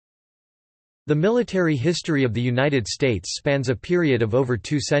The military history of the United States spans a period of over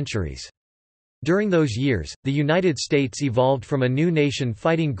 2 centuries. During those years, the United States evolved from a new nation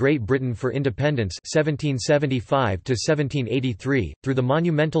fighting Great Britain for independence 1775 to 1783 through the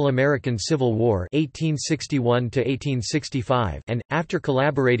monumental American Civil War 1861 to 1865 and after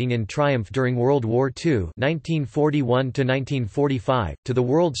collaborating in triumph during World War II 1941 to 1945 to the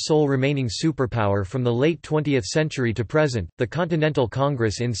world's sole remaining superpower from the late 20th century to present. The Continental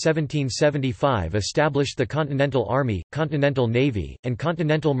Congress in 1775 established the Continental Army, Continental Navy, and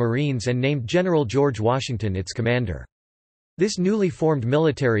Continental Marines and named General George Washington its commander. This newly formed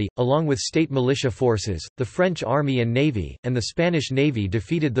military, along with state militia forces, the French Army and Navy, and the Spanish Navy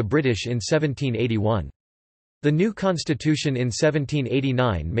defeated the British in 1781. The new constitution in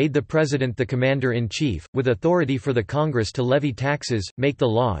 1789 made the president the commander-in-chief, with authority for the Congress to levy taxes, make the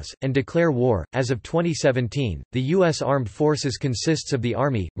laws, and declare war. As of 2017, the U.S. Armed Forces consists of the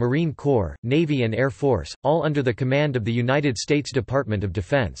Army, Marine Corps, Navy and Air Force, all under the command of the United States Department of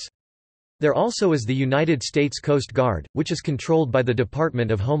Defense. There also is the United States Coast Guard, which is controlled by the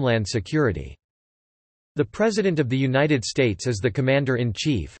Department of Homeland Security. The President of the United States is the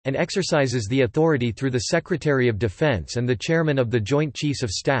Commander-in-Chief, and exercises the authority through the Secretary of Defense and the Chairman of the Joint Chiefs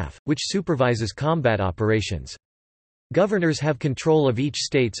of Staff, which supervises combat operations. Governors have control of each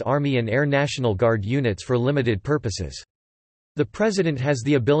state's Army and Air National Guard units for limited purposes. The President has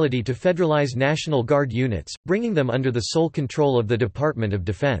the ability to federalize National Guard units, bringing them under the sole control of the Department of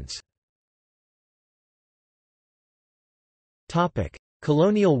Defense.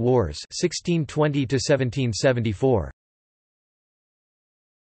 Colonial Wars 1620 to 1774.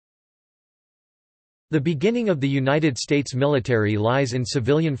 The beginning of the United States military lies in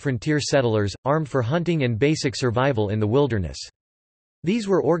civilian frontier settlers, armed for hunting and basic survival in the wilderness. These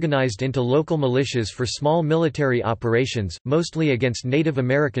were organized into local militias for small military operations, mostly against Native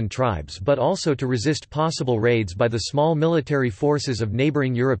American tribes but also to resist possible raids by the small military forces of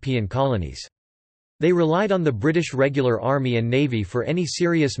neighboring European colonies. They relied on the British regular army and navy for any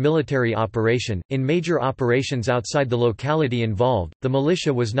serious military operation. In major operations outside the locality involved, the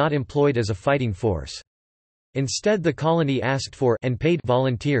militia was not employed as a fighting force. Instead, the colony asked for and paid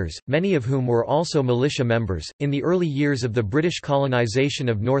volunteers, many of whom were also militia members. In the early years of the British colonization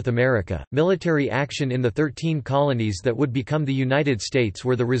of North America, military action in the 13 colonies that would become the United States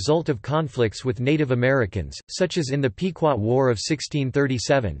were the result of conflicts with Native Americans, such as in the Pequot War of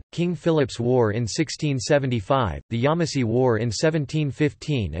 1637, King Philip's War in 1675, the Yamasee War in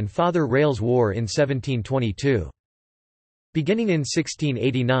 1715, and Father Rail's War in 1722. Beginning in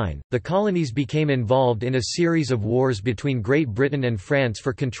 1689, the colonies became involved in a series of wars between Great Britain and France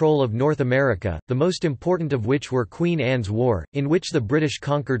for control of North America, the most important of which were Queen Anne's War, in which the British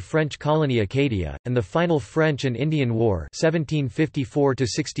conquered French colony Acadia, and the final French and Indian War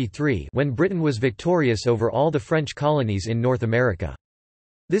 1754–63, when Britain was victorious over all the French colonies in North America.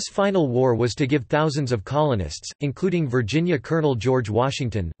 This final war was to give thousands of colonists, including Virginia Colonel George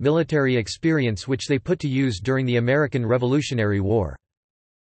Washington, military experience which they put to use during the American Revolutionary War.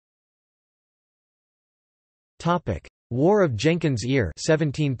 War of Jenkins' Ear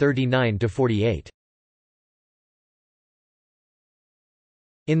 1739–48.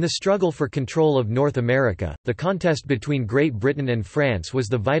 In the struggle for control of North America, the contest between Great Britain and France was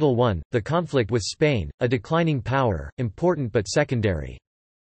the vital one, the conflict with Spain, a declining power, important but secondary.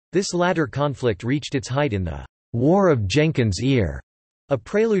 This latter conflict reached its height in the War of Jenkins' Ear, a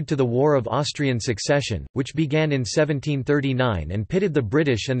prelude to the War of Austrian Succession, which began in 1739 and pitted the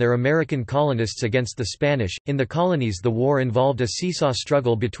British and their American colonists against the Spanish. In the colonies, the war involved a seesaw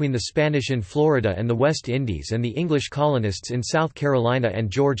struggle between the Spanish in Florida and the West Indies and the English colonists in South Carolina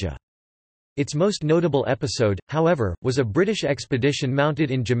and Georgia. Its most notable episode, however, was a British expedition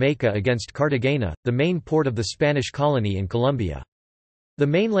mounted in Jamaica against Cartagena, the main port of the Spanish colony in Colombia. The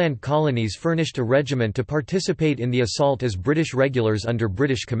mainland colonies furnished a regiment to participate in the assault as British regulars under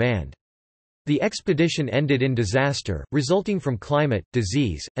British command. The expedition ended in disaster, resulting from climate,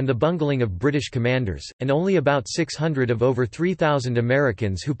 disease, and the bungling of British commanders, and only about 600 of over 3,000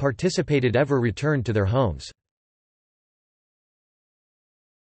 Americans who participated ever returned to their homes.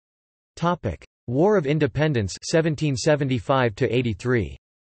 War of Independence 1775–83.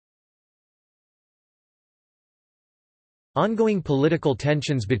 Ongoing political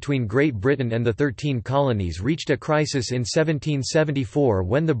tensions between Great Britain and the 13 colonies reached a crisis in 1774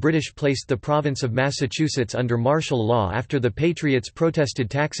 when the British placed the province of Massachusetts under martial law after the Patriots protested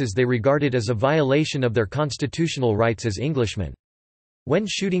taxes they regarded as a violation of their constitutional rights as Englishmen. When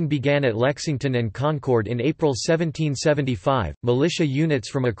shooting began at Lexington and Concord in April 1775, militia units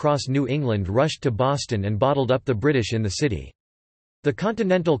from across New England rushed to Boston and bottled up the British in the city. The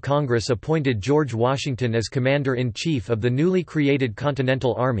Continental Congress appointed George Washington as commander-in-chief of the newly created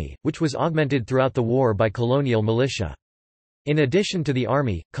Continental Army, which was augmented throughout the war by colonial militia. In addition to the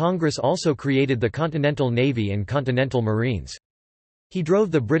Army, Congress also created the Continental Navy and Continental Marines. He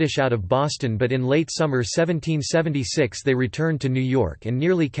drove the British out of Boston, but in late summer 1776 they returned to New York and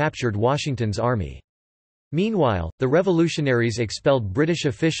nearly captured Washington's army. Meanwhile, the revolutionaries expelled British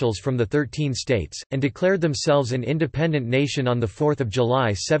officials from the 13 states, and declared themselves an independent nation on 4 July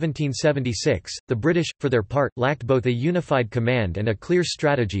 1776. The British, for their part, lacked both a unified command and a clear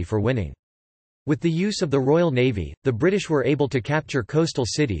strategy for winning. With the use of the Royal Navy, the British were able to capture coastal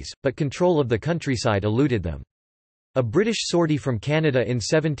cities, but control of the countryside eluded them. A British sortie from Canada in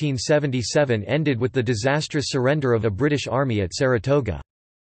 1777 ended with the disastrous surrender of a British army at Saratoga.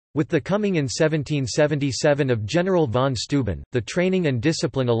 With the coming in 1777 of General von Steuben, the training and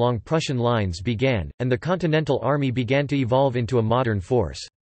discipline along Prussian lines began, and the Continental Army began to evolve into a modern force.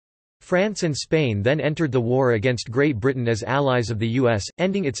 France and Spain then entered the war against Great Britain as allies of the U.S.,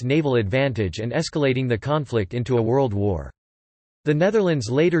 ending its naval advantage and escalating the conflict into a world war. The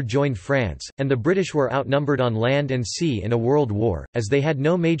Netherlands later joined France, and the British were outnumbered on land and sea in a world war, as they had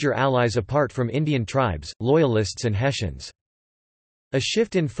no major allies apart from Indian tribes, Loyalists and Hessians. A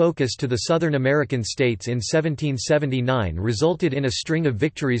shift in focus to the Southern American states in 1779 resulted in a string of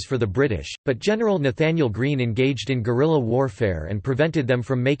victories for the British, but General Nathanael Greene engaged in guerrilla warfare and prevented them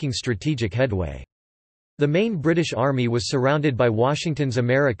from making strategic headway. The main British army was surrounded by Washington's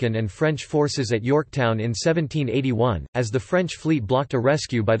American and French forces at Yorktown in 1781, as the French fleet blocked a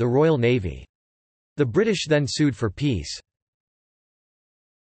rescue by the Royal Navy. The British then sued for peace.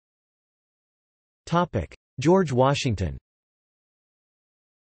 George Washington.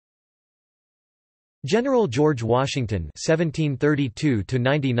 General George Washington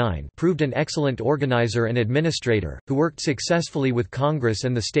 (1732–99) proved an excellent organizer and administrator, who worked successfully with Congress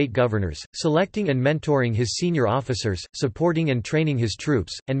and the state governors, selecting and mentoring his senior officers, supporting and training his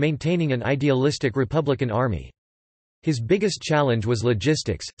troops, and maintaining an idealistic Republican army. His biggest challenge was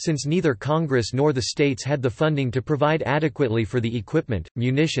logistics, since neither Congress nor the states had the funding to provide adequately for the equipment,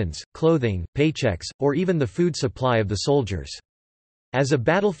 munitions, clothing, paychecks, or even the food supply of the soldiers. As a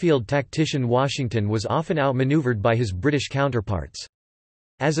battlefield tactician, Washington was often outmaneuvered by his British counterparts.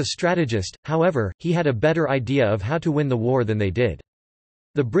 As a strategist, however, he had a better idea of how to win the war than they did.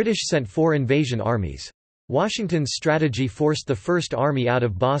 The British sent 4 invasion armies. Washington's strategy forced the First Army out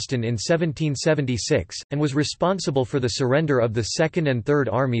of Boston in 1776, and was responsible for the surrender of the Second and Third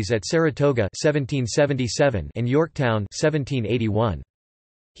Armies at Saratoga 1777 and Yorktown 1781.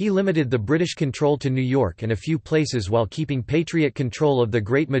 He limited the British control to New York and a few places while keeping Patriot control of the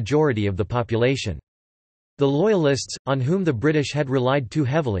great majority of the population. The Loyalists, on whom the British had relied too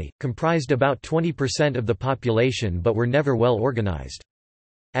heavily, comprised about 20% of the population but were never well organized.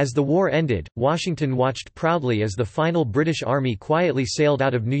 As the war ended, Washington watched proudly as the final British Army quietly sailed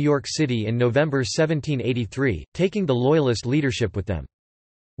out of New York City in November 1783, taking the Loyalist leadership with them.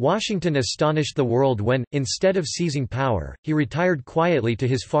 Washington astonished the world when, instead of seizing power, he retired quietly to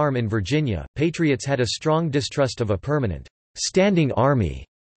his farm in Virginia. Patriots had a strong distrust of a permanent, standing army,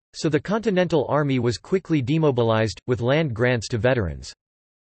 so the Continental Army was quickly demobilized, with land grants to veterans.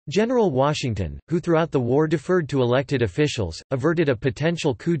 General Washington, who throughout the war deferred to elected officials, averted a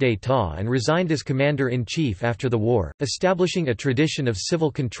potential coup d'état and resigned as commander-in-chief after the war, establishing a tradition of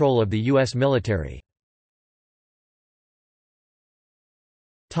civil control of the U.S. military.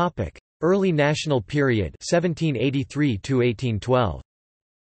 Early national period 1783–1812.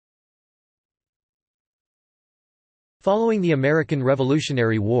 Following the American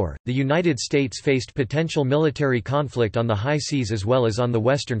Revolutionary War, the United States faced potential military conflict on the high seas as well as on the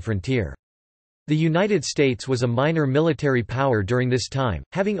western frontier. The United States was a minor military power during this time,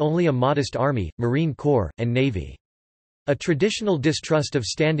 having only a modest Army, Marine Corps, and Navy. A traditional distrust of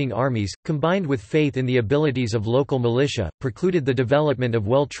standing armies, combined with faith in the abilities of local militia, precluded the development of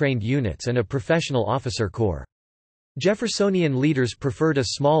well-trained units and a professional officer corps. Jeffersonian leaders preferred a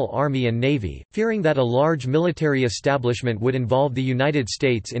small army and navy, fearing that a large military establishment would involve the United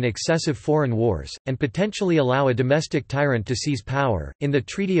States in excessive foreign wars, and potentially allow a domestic tyrant to seize power. In the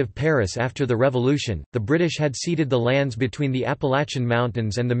Treaty of Paris after the Revolution, the British had ceded the lands between the Appalachian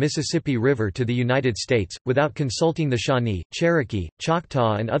Mountains and the Mississippi River to the United States, without consulting the Shawnee, Cherokee,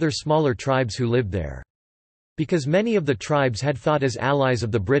 Choctaw and other smaller tribes who lived there. Because many of the tribes had fought as allies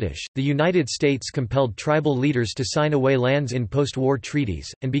of the British, the United States compelled tribal leaders to sign away lands in post-war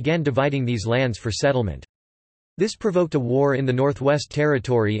treaties, and began dividing these lands for settlement. This provoked a war in the Northwest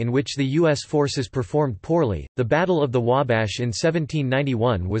Territory in which the U.S. forces performed poorly. The Battle of the Wabash in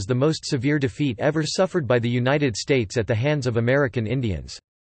 1791 was the most severe defeat ever suffered by the United States at the hands of American Indians.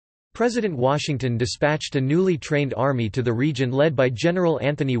 President Washington dispatched a newly trained army to the region led by General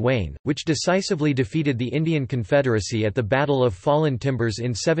Anthony Wayne, which decisively defeated the Indian Confederacy at the Battle of Fallen Timbers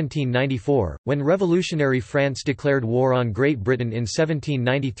in 1794. When revolutionary France declared war on Great Britain in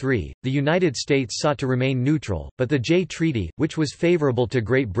 1793, the United States sought to remain neutral, but the Jay Treaty, which was favorable to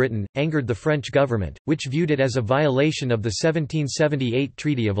Great Britain, angered the French government, which viewed it as a violation of the 1778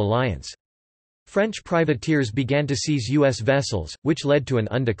 Treaty of Alliance. French privateers began to seize U.S. vessels, which led to an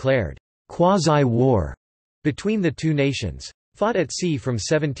undeclared quasi-war between the two nations. Fought at sea from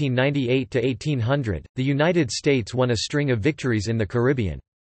 1798 to 1800, the United States won a string of victories in the Caribbean.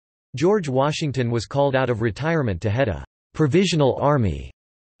 George Washington was called out of retirement to head a «provisional army»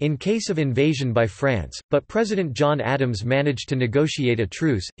 in case of invasion by France, but President John Adams managed to negotiate a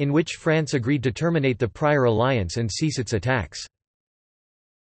truce, in which France agreed to terminate the prior alliance and cease its attacks.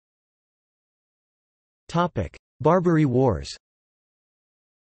 Barbary Wars.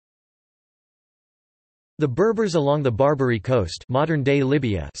 The Berbers along the Barbary coast, modern-day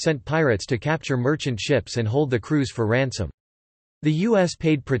Libya, sent pirates to capture merchant ships and hold the crews for ransom. The U.S.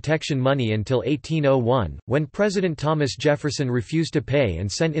 paid protection money until 1801, when President Thomas Jefferson refused to pay and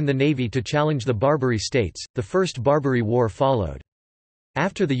sent in the Navy to challenge the Barbary states. The First Barbary War followed.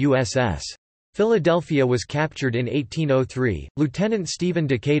 After the USS Philadelphia was captured in 1803, Lieutenant Stephen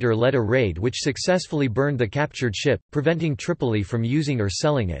Decatur led a raid which successfully burned the captured ship, preventing Tripoli from using or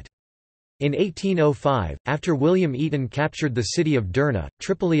selling it. In 1805, after William Eaton captured the city of Derna,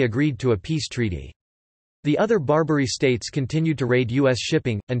 Tripoli agreed to a peace treaty. The other Barbary states continued to raid U.S.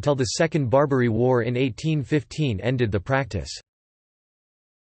 shipping, until the Second Barbary War in 1815 ended the practice.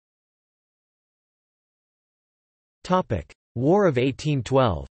 War of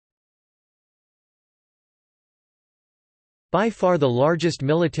 1812. By far the largest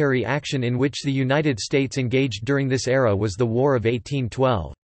military action in which the United States engaged during this era was the War of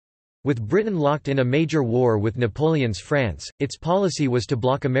 1812. With Britain locked in a major war with Napoleon's France, its policy was to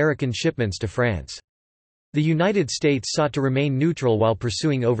block American shipments to France. The United States sought to remain neutral while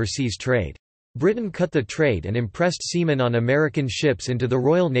pursuing overseas trade. Britain cut the trade and impressed seamen on American ships into the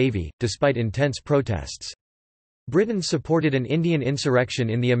Royal Navy, despite intense protests. Britain supported an Indian insurrection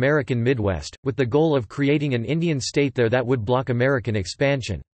in the American Midwest, with the goal of creating an Indian state there that would block American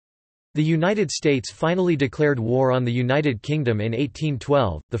expansion. The United States finally declared war on the United Kingdom in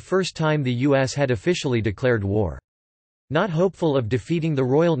 1812, the first time the U.S. had officially declared war. Not hopeful of defeating the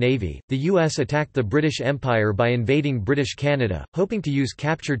Royal Navy, the U.S. attacked the British Empire by invading British Canada, hoping to use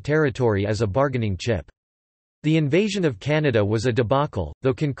captured territory as a bargaining chip. The invasion of Canada was a debacle,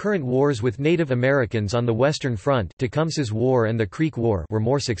 though concurrent wars with Native Americans on the Western Front, Tecumseh's War and the Creek War, were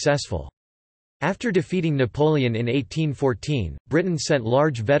more successful. After defeating Napoleon in 1814, Britain sent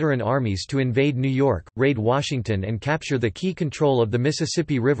large veteran armies to invade New York, raid Washington and capture the key control of the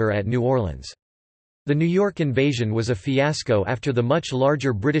Mississippi River at New Orleans. The New York invasion was a fiasco after the much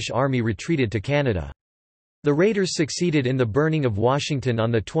larger British Army retreated to Canada. The raiders succeeded in the burning of Washington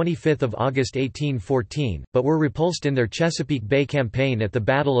on 25 August 1814, but were repulsed in their Chesapeake Bay campaign at the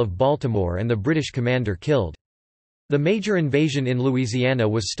Battle of Baltimore and the British commander killed. The major invasion in Louisiana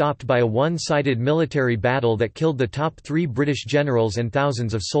was stopped by a one-sided military battle that killed the top 3 British generals and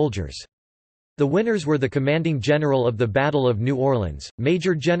thousands of soldiers. The winners were the commanding general of the Battle of New Orleans,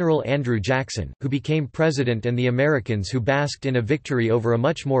 Major General Andrew Jackson, who became president, and the Americans who basked in a victory over a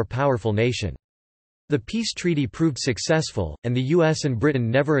much more powerful nation. The peace treaty proved successful, and the U.S. and Britain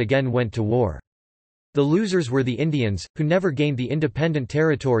never again went to war. The losers were the Indians, who never gained the independent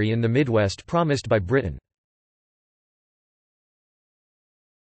territory in the Midwest promised by Britain.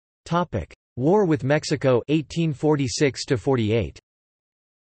 War with Mexico 1846–48.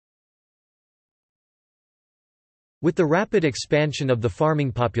 With the rapid expansion of the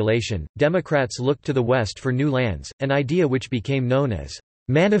farming population, Democrats looked to the West for new lands, an idea which became known as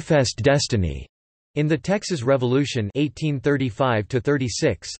 «manifest destiny». In the Texas Revolution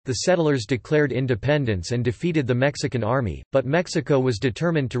 1835–36, the settlers declared independence and defeated the Mexican army, but Mexico was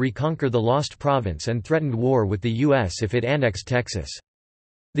determined to reconquer the lost province and threatened war with the U.S. if it annexed Texas.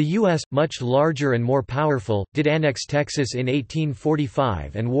 The U.S., much larger and more powerful, did annex Texas in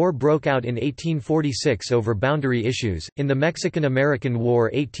 1845 and war broke out in 1846 over boundary issues. In the Mexican-American War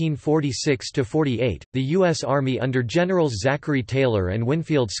 1846–48, the U.S. Army under Generals Zachary Taylor and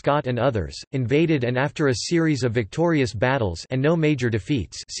Winfield Scott and others, invaded and after a series of victorious battles and no major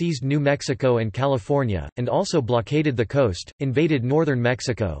defeats seized New Mexico and California, and also blockaded the coast, invaded northern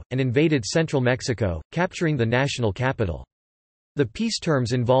Mexico, and invaded central Mexico, capturing the national capital. The peace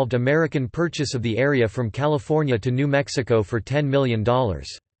terms involved American purchase of the area from California to New Mexico for $10 million.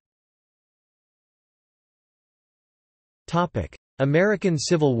 American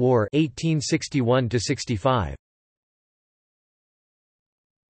Civil War 1861–65.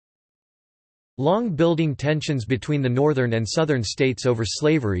 Long-building tensions between the northern and southern states over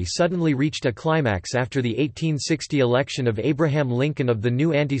slavery suddenly reached a climax after the 1860 election of Abraham Lincoln of the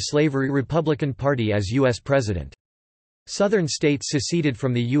new anti-slavery Republican Party as U.S. President. Southern states seceded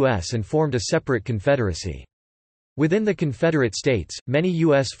from the U.S. and formed a separate confederacy. Within the Confederate States, many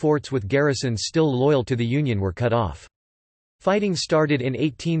U.S. forts with garrisons still loyal to the Union were cut off. Fighting started in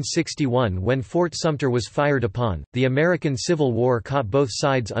 1861 when Fort Sumter was fired upon. The American Civil War caught both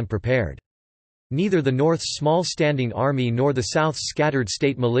sides unprepared. Neither the North's small standing army nor the South's scattered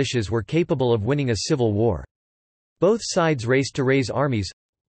state militias were capable of winning a civil war. Both sides raced to raise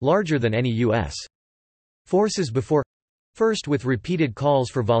armies—larger than any U.S. forces before, first with repeated calls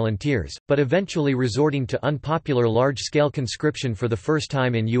for volunteers, but eventually resorting to unpopular large-scale conscription for the first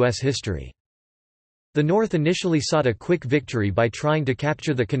time in U.S. history. The North initially sought a quick victory by trying to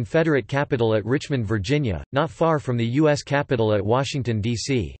capture the Confederate capital at Richmond, Virginia, not far from the U.S. capital at Washington,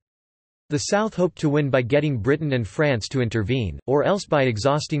 D.C. The South hoped to win by getting Britain and France to intervene, or else by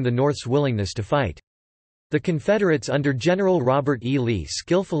exhausting the North's willingness to fight. The Confederates under General Robert E. Lee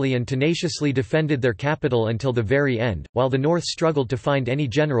skillfully and tenaciously defended their capital until the very end, while the North struggled to find any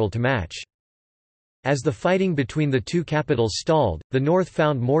general to match. As the fighting between the two capitals stalled, the North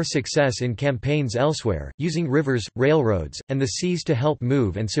found more success in campaigns elsewhere, using rivers, railroads, and the seas to help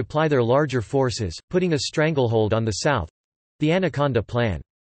move and supply their larger forces, putting a stranglehold on the South—the Anaconda Plan.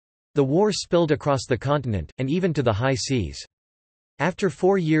 The war spilled across the continent, and even to the high seas. After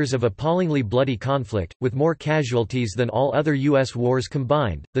 4 years of appallingly bloody conflict, with more casualties than all other U.S. wars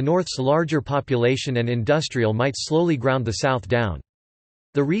combined, the North's larger population and industrial might slowly ground the South down.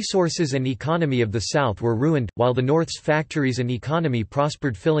 The resources and economy of the South were ruined, while the North's factories and economy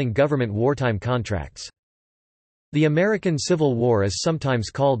prospered, filling government wartime contracts. The American Civil War is sometimes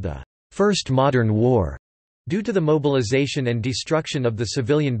called the First Modern War, due to the mobilization and destruction of the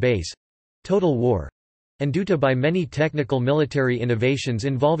civilian base—total war. And due to by many technical military innovations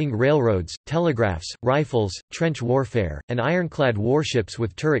involving railroads, telegraphs, rifles, trench warfare, and ironclad warships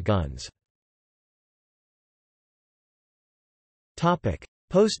with turret guns.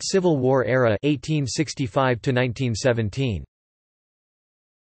 Post-Civil War era 1865 to 1917.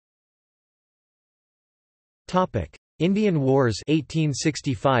 Indian Wars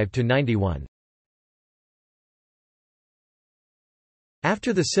 1865 to 91.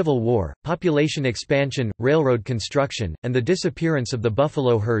 After the Civil War, population expansion, railroad construction, and the disappearance of the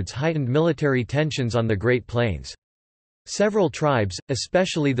buffalo herds heightened military tensions on the Great Plains. Several tribes,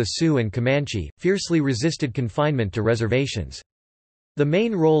 especially the Sioux and Comanche, fiercely resisted confinement to reservations. The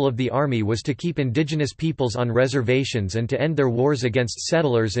main role of the Army was to keep indigenous peoples on reservations and to end their wars against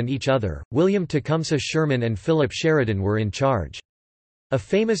settlers and each other. William Tecumseh Sherman and Philip Sheridan were in charge. A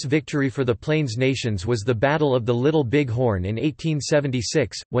famous victory for the Plains nations was the Battle of the Little Big Horn in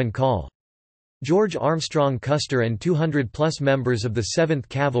 1876, when Col. George Armstrong Custer and 200-plus members of the 7th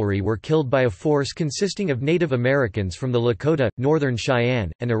Cavalry were killed by a force consisting of Native Americans from the Lakota, Northern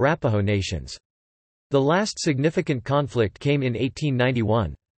Cheyenne, and Arapaho nations. The last significant conflict came in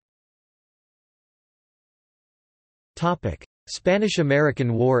 1891.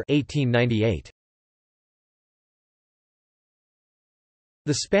 Spanish–American War 1898.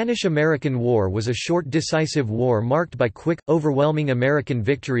 The Spanish–American War was a short decisive war marked by quick, overwhelming American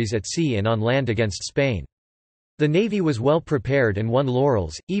victories at sea and on land against Spain. The Navy was well prepared and won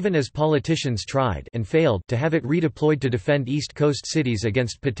laurels, even as politicians tried and failed to have it redeployed to defend East Coast cities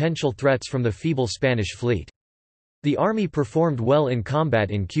against potential threats from the feeble Spanish fleet. The Army performed well in combat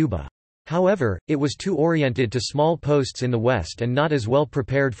in Cuba. However, it was too oriented to small posts in the West and not as well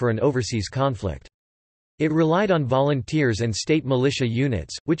prepared for an overseas conflict. It relied on volunteers and state militia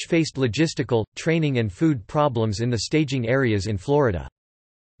units, which faced logistical, training and food problems in the staging areas in Florida.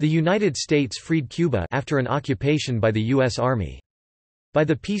 The United States freed Cuba after an occupation by the U.S. Army. By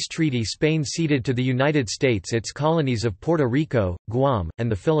the peace treaty, Spain ceded to the United States its colonies of Puerto Rico, Guam,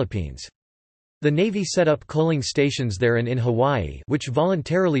 and the Philippines. The Navy set up coaling stations there and in Hawaii, which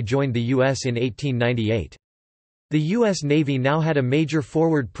voluntarily joined the U.S. in 1898. The U.S. Navy now had a major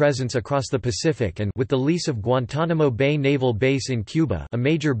forward presence across the Pacific and, with the lease of Guantanamo Bay Naval Base in Cuba, a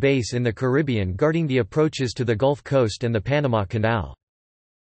major base in the Caribbean guarding the approaches to the Gulf Coast and the Panama Canal.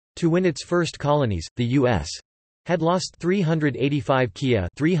 To win its first colonies, the U.S. had lost 385 Kia,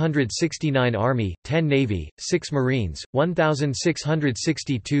 369 Army, 10 Navy, 6 Marines,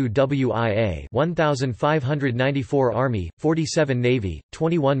 1,662 WIA, 1,594 Army, 47 Navy,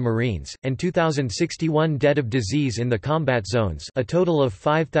 21 Marines, and 2,061 dead of disease in the combat zones. A total of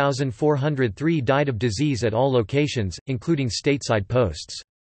 5,403 died of disease at all locations, including stateside posts.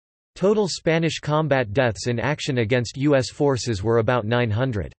 Total Spanish combat deaths in action against U.S. forces were about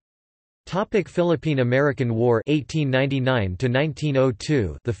 900. Philippine–American War 1899 to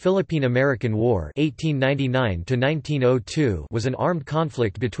 1902. The Philippine–American War 1899 to 1902 was an armed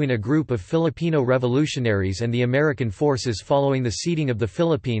conflict between a group of Filipino revolutionaries and the American forces following the ceding of the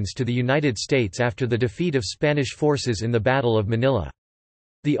Philippines to the United States after the defeat of Spanish forces in the Battle of Manila.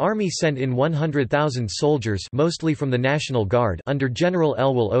 The Army sent in 100,000 soldiers, mostly from the National Guard, under General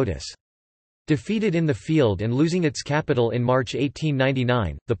Elwell Otis. Defeated in the field and losing its capital in March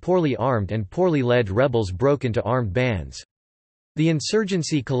 1899, the poorly armed and poorly led rebels broke into armed bands. The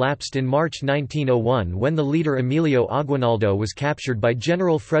insurgency collapsed in March 1901 when the leader Emilio Aguinaldo was captured by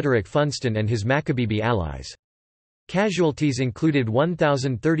General Frederick Funston and his Macabebe allies. Casualties included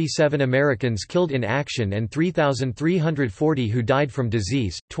 1,037 Americans killed in action and 3,340 who died from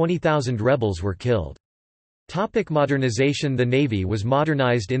disease. 20,000 rebels were killed. Modernization. The Navy was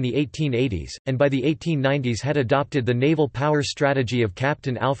modernized in the 1880s, and by the 1890s had adopted the naval power strategy of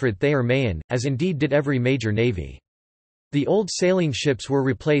Captain Alfred Thayer Mahan, as indeed did every major navy. The old sailing ships were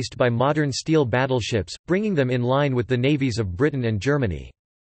replaced by modern steel battleships, bringing them in line with the navies of Britain and Germany.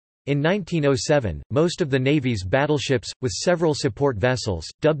 In 1907, most of the Navy's battleships, with several support vessels,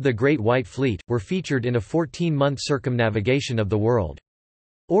 dubbed the Great White Fleet, were featured in a 14-month circumnavigation of the world.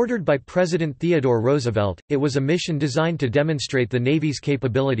 Ordered by President Theodore Roosevelt, it was a mission designed to demonstrate the Navy's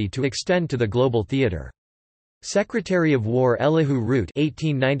capability to extend to the global theater. Secretary of War Elihu Root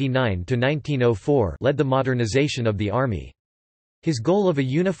 (1899–1904) led the modernization of the Army. His goal of a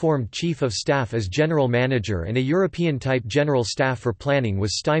uniformed Chief of Staff as General Manager and a European-type General Staff for planning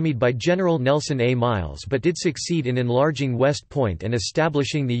was stymied by General Nelson A. Miles, but did succeed in enlarging West Point and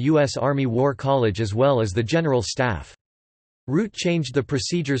establishing the U.S. Army War College as well as the General Staff. Root changed the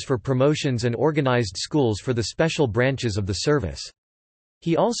procedures for promotions and organized schools for the special branches of the service.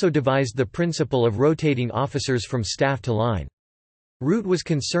 He also devised the principle of rotating officers from staff to line. Root was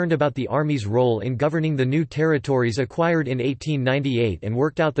concerned about the Army's role in governing the new territories acquired in 1898 and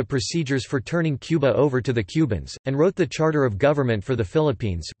worked out the procedures for turning Cuba over to the Cubans, and wrote the Charter of Government for the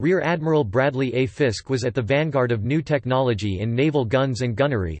Philippines. Rear Admiral Bradley A. Fisk was at the vanguard of new technology in naval guns and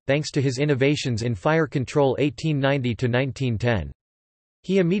gunnery, thanks to his innovations in fire control 1890–1910.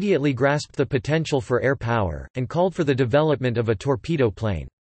 He immediately grasped the potential for air power, and called for the development of a torpedo plane.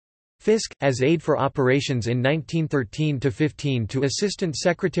 Fisk, as aide for operations in 1913–15 to Assistant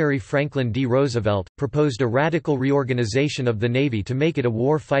Secretary Franklin D. Roosevelt, proposed a radical reorganization of the Navy to make it a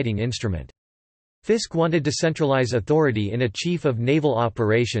war-fighting instrument. Fisk wanted to centralize authority in a Chief of Naval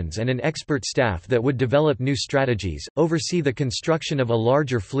Operations and an expert staff that would develop new strategies, oversee the construction of a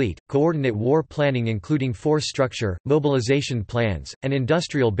larger fleet, coordinate war planning including force structure, mobilization plans, and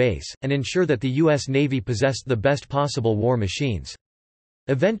industrial base, and ensure that the U.S. Navy possessed the best possible war machines.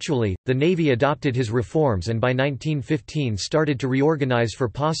 Eventually, the Navy adopted his reforms and by 1915 started to reorganize for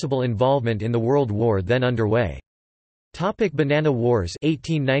possible involvement in the World War then underway. Banana Wars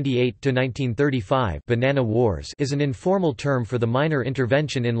 1898–1935 Banana Wars is an informal term for the minor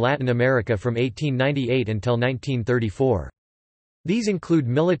intervention in Latin America from 1898 until 1934. These include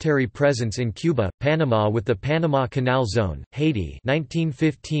military presence in Cuba, Panama with the Panama Canal Zone, Haiti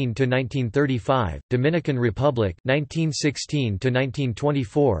 1915–1935, Dominican Republic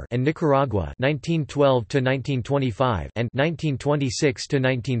 1916–1924, and Nicaragua 1912–1925 and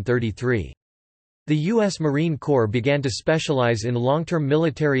 1926–1933. The U.S. Marine Corps began to specialize in long-term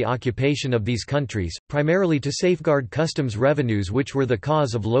military occupation of these countries, primarily to safeguard customs revenues which were the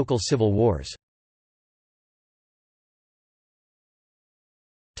cause of local civil wars.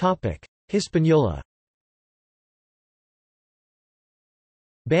 Hispaniola.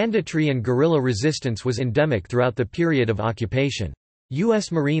 Banditry and guerrilla resistance was endemic throughout the period of occupation.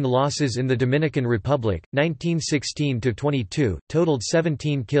 U.S. Marine losses in the Dominican Republic, 1916–22, totaled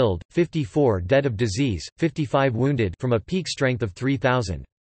 17 killed, 54 dead of disease, 55 wounded from a peak strength of 3,000.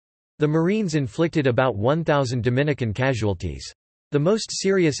 The Marines inflicted about 1,000 Dominican casualties. The most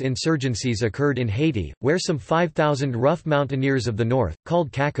serious insurgencies occurred in Haiti, where some 5,000 rough mountaineers of the north,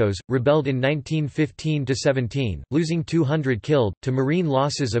 called Cacos, rebelled in 1915–17, losing 200 killed, to marine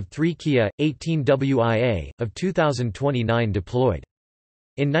losses of 3 Kia, 18 WIA, of 2,029 deployed.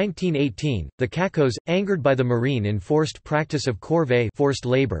 In 1918, the Cacos, angered by the marine-enforced practice of corvée forced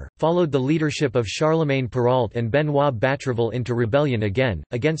labor, followed the leadership of Charlemagne Péralte and Benoît Batrevel into rebellion again,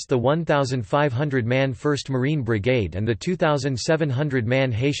 against the 1,500-man 1st Marine Brigade and the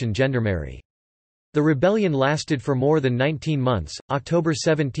 2,700-man Haitian Gendarmerie. The rebellion lasted for more than 19 months, October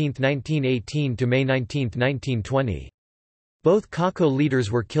 17, 1918 to May 19, 1920. Both Caco leaders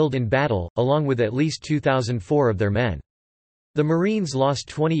were killed in battle, along with at least 2,004 of their men. The Marines lost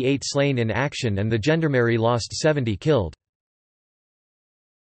 28 slain in action and the Gendarmerie lost 70 killed.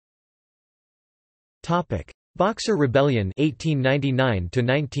 Boxer Rebellion 1899 to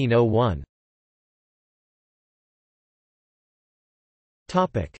 1901.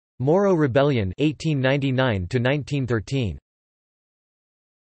 Moro Rebellion 1899 to 1913.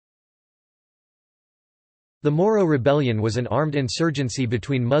 The Moro Rebellion was an armed insurgency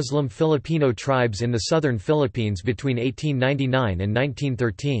between Muslim Filipino tribes in the southern Philippines between 1899 and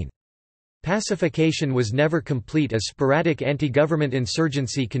 1913. Pacification was never complete as sporadic anti-government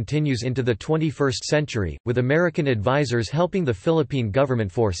insurgency continues into the 21st century, with American advisors helping the Philippine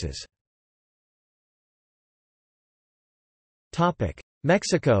government forces.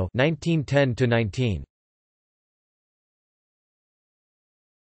 Mexico 1910–19.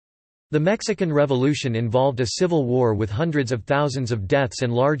 The Mexican Revolution involved a civil war with hundreds of thousands of deaths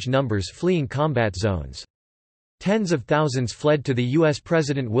and large numbers fleeing combat zones. Tens of thousands fled to the U.S.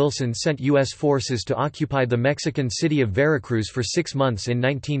 President Wilson sent U.S. forces to occupy the Mexican city of Veracruz for 6 months in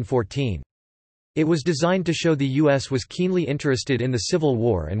 1914. It was designed to show the U.S. was keenly interested in the Civil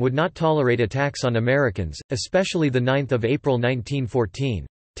War and would not tolerate attacks on Americans, especially the 9th of April 1914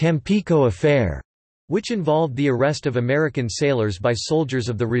 Tampico Affair, which involved the arrest of American sailors by soldiers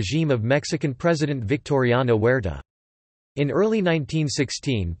of the regime of Mexican President Victoriano Huerta. In early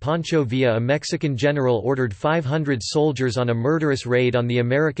 1916, Pancho Villa, a Mexican general, ordered 500 soldiers on a murderous raid on the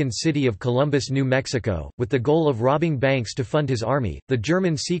American city of Columbus, New Mexico, with the goal of robbing banks to fund his army. The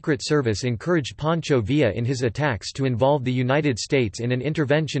German Secret Service encouraged Pancho Villa in his attacks to involve the United States in an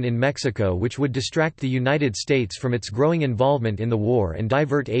intervention in Mexico which would distract the United States from its growing involvement in the war and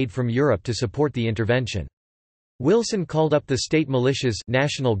divert aid from Europe to support the intervention. Wilson called up the state militias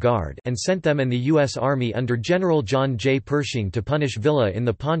National Guard and sent them and the U.S. Army under General John J. Pershing to punish Villa in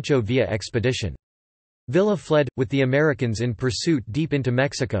the Pancho Villa expedition. Villa fled, with the Americans in pursuit deep into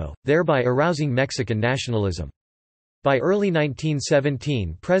Mexico, thereby arousing Mexican nationalism. By early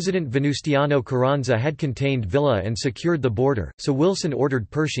 1917, President Venustiano Carranza had contained Villa and secured the border, so Wilson ordered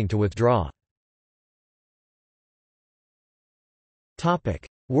Pershing to withdraw.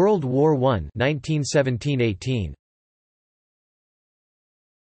 World War I 1917–18.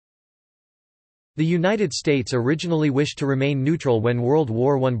 The United States originally wished to remain neutral when World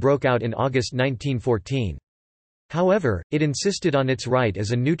War I broke out in August 1914. However, it insisted on its right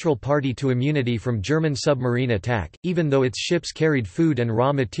as a neutral party to immunity from German submarine attack, even though its ships carried food and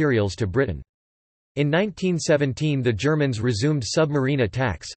raw materials to Britain. In 1917 the Germans resumed submarine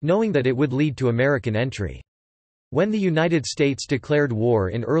attacks, knowing that it would lead to American entry. When the United States declared war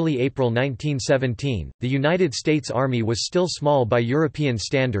in early April 1917, the United States Army was still small by European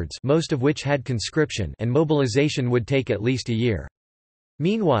standards, most of which had conscription, and mobilization would take at least a year.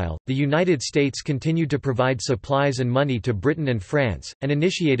 Meanwhile, the United States continued to provide supplies and money to Britain and France, and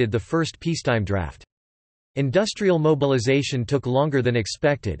initiated the first peacetime draft. Industrial mobilization took longer than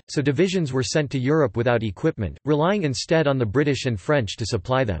expected, so divisions were sent to Europe without equipment, relying instead on the British and French to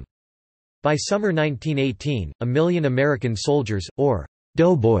supply them. By summer 1918, 1 million American soldiers, or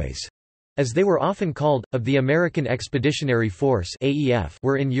doughboys, as they were often called, of the American Expeditionary Force (AEF),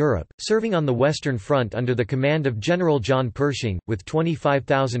 were in Europe, serving on the Western Front under the command of General John Pershing, with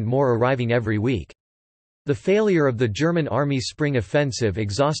 25,000 more arriving every week. The failure of the German Army's spring offensive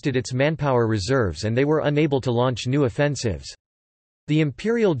exhausted its manpower reserves and they were unable to launch new offensives. The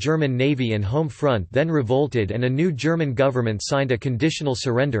Imperial German Navy and Home Front then revolted and a new German government signed a conditional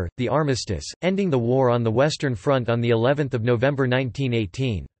surrender, the armistice, ending the war on the Western Front on the 11th of November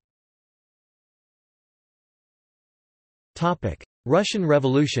 1918. Topic: Russian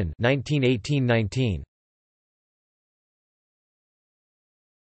Revolution 1918–19.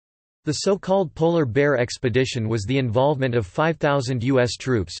 The so-called Polar Bear Expedition was the involvement of 5,000 U.S.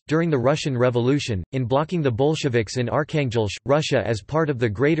 troops, during the Russian Revolution, in blocking the Bolsheviks in Arkhangelsk, Russia as part of the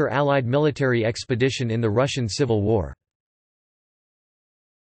greater Allied military expedition in the Russian Civil War.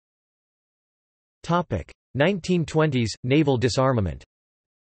 1920s – Naval disarmament.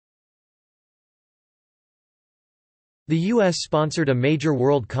 The U.S. sponsored a major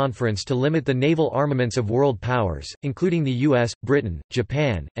world conference to limit the naval armaments of world powers, including the U.S., Britain,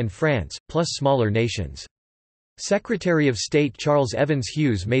 Japan, and France, plus smaller nations. Secretary of State Charles Evans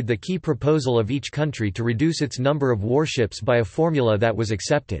Hughes made the key proposal of each country to reduce its number of warships by a formula that was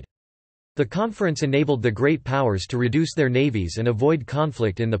accepted. The conference enabled the great powers to reduce their navies and avoid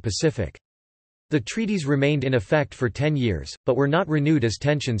conflict in the Pacific. The treaties remained in effect for 10 years, but were not renewed as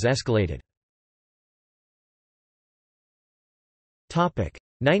tensions escalated.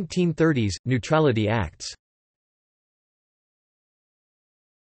 1930s – Neutrality Acts.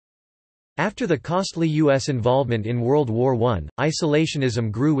 After the costly U.S. involvement in World War I,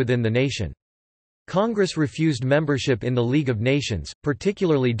 isolationism grew within the nation. Congress refused membership in the League of Nations,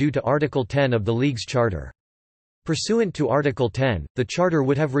 particularly due to Article 10 of the League's charter. Pursuant to Article 10, the charter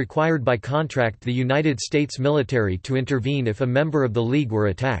would have required by contract the United States military to intervene if a member of the League were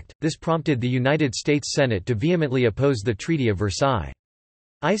attacked. This prompted the United States Senate to vehemently oppose the Treaty of Versailles.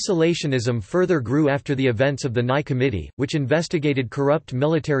 Isolationism further grew after the events of the Nye Committee, which investigated corrupt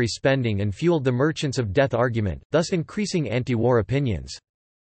military spending and fueled the Merchants of Death argument, thus increasing anti-war opinions.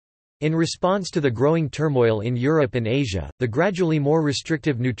 In response to the growing turmoil in Europe and Asia, the gradually more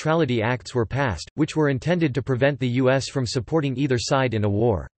restrictive Neutrality Acts were passed, which were intended to prevent the U.S. from supporting either side in a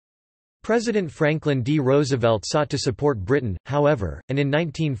war. President Franklin D. Roosevelt sought to support Britain, however, and in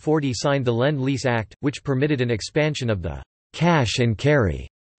 1940 signed the Lend-Lease Act, which permitted an expansion of the cash and carry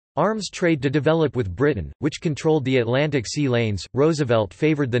arms trade to develop with Britain, which controlled the Atlantic sea lanes. Roosevelt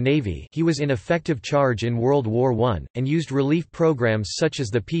favored the Navy, he was in effective charge in World War I, and used relief programs such as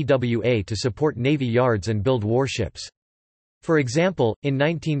the PWA to support Navy yards and build warships. For example, in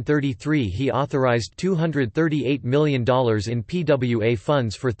 1933 he authorized $238 million in PWA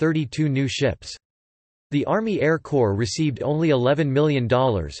funds for 32 new ships. The Army Air Corps received only $11 million,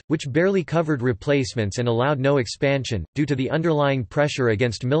 which barely covered replacements and allowed no expansion. Due to the underlying pressure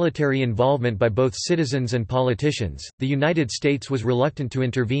against military involvement by both citizens and politicians, the United States was reluctant to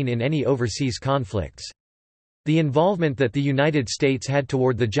intervene in any overseas conflicts. The involvement that the United States had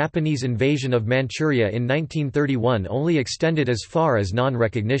toward the Japanese invasion of Manchuria in 1931 only extended as far as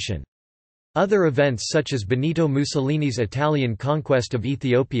non-recognition. Other events such as Benito Mussolini's Italian conquest of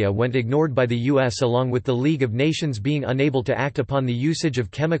Ethiopia went ignored by the U.S. along with the League of Nations being unable to act upon the usage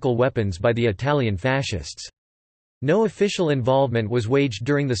of chemical weapons by the Italian fascists. No official involvement was waged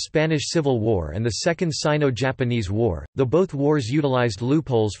during the Spanish Civil War and the Second Sino-Japanese War, though both wars utilized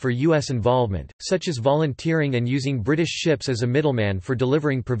loopholes for U.S. involvement, such as volunteering and using British ships as a middleman for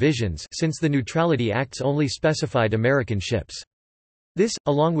delivering provisions, since the Neutrality Acts only specified American ships. This,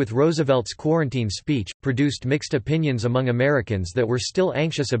 along with Roosevelt's quarantine speech, produced mixed opinions among Americans that were still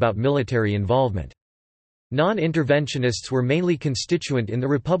anxious about military involvement. Non-interventionists were mainly constituent in the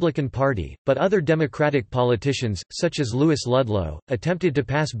Republican Party, but other Democratic politicians, such as Lewis Ludlow, attempted to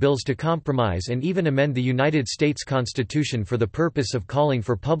pass bills to compromise and even amend the United States Constitution for the purpose of calling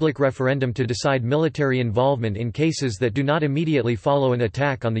for public referendum to decide military involvement in cases that do not immediately follow an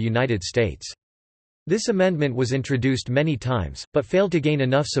attack on the United States. This amendment was introduced many times, but failed to gain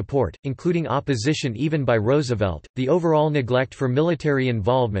enough support, including opposition even by Roosevelt. The overall neglect for military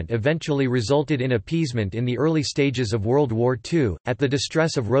involvement eventually resulted in appeasement in the early stages of World War II, at the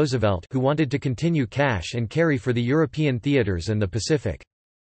distress of Roosevelt, who wanted to continue cash and carry for the European theaters and the Pacific.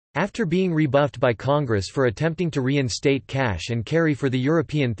 After being rebuffed by Congress for attempting to reinstate cash and carry for the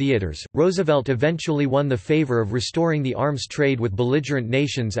European theaters, Roosevelt eventually won the favor of restoring the arms trade with belligerent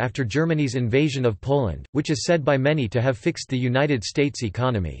nations after Germany's invasion of Poland, which is said by many to have fixed the United States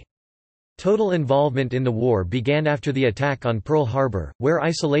economy. Total involvement in the war began after the attack on Pearl Harbor, where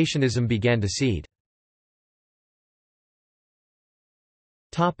isolationism began to seed.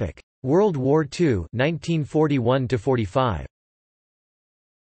 World War II 1941–45.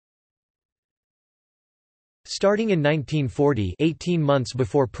 Starting in 1940, 18 months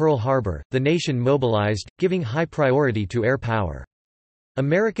before Pearl Harbor, the nation mobilized, giving high priority to air power.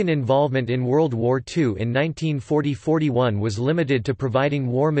 American involvement in World War II in 1940–41 was limited to providing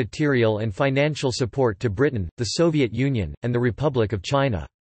war material and financial support to Britain, the Soviet Union, and the Republic of China.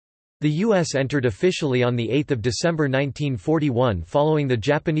 The U.S. entered officially on 8 December 1941 following the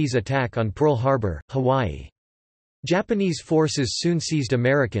Japanese attack on Pearl Harbor, Hawaii. Japanese forces soon seized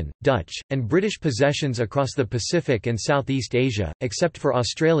American, Dutch, and British possessions across the Pacific and Southeast Asia, except for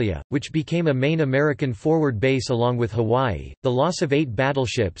Australia, which became a main American forward base along with Hawaii. The loss of 8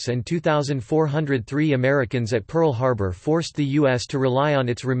 battleships and 2,403 Americans at Pearl Harbor forced the U.S. to rely on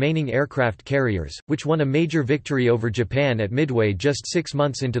its remaining aircraft carriers, which won a major victory over Japan at Midway just 6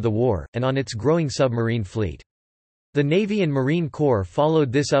 months into the war, and on its growing submarine fleet. The Navy and Marine Corps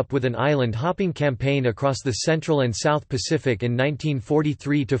followed this up with an island-hopping campaign across the Central and South Pacific in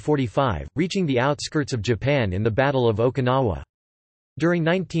 1943–45, reaching the outskirts of Japan in the Battle of Okinawa. During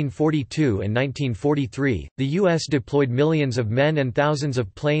 1942 and 1943, the U.S. deployed millions of men and thousands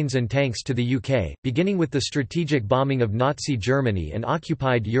of planes and tanks to the UK, beginning with the strategic bombing of Nazi Germany and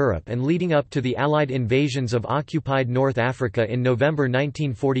occupied Europe and leading up to the Allied invasions of occupied North Africa in November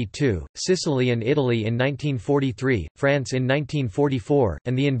 1942, Sicily and Italy in 1943, France in 1944,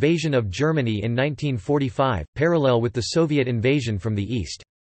 and the invasion of Germany in 1945, parallel with the Soviet invasion from the east.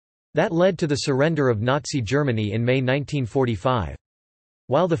 That led to the surrender of Nazi Germany in May 1945.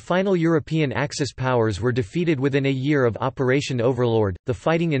 While the final European Axis powers were defeated within a year of Operation Overlord, the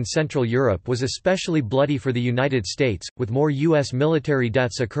fighting in Central Europe was especially bloody for the United States, with more U.S. military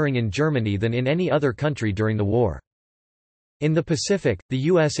deaths occurring in Germany than in any other country during the war. In the Pacific, the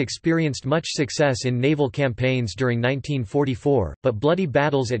U.S. experienced much success in naval campaigns during 1944, but bloody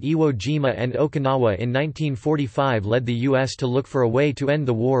battles at Iwo Jima and Okinawa in 1945 led the U.S. to look for a way to end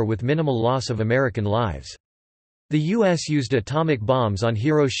the war with minimal loss of American lives. The U.S. used atomic bombs on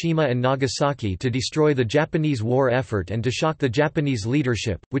Hiroshima and Nagasaki to destroy the Japanese war effort and to shock the Japanese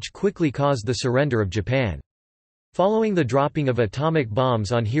leadership, which quickly caused the surrender of Japan. Following the dropping of atomic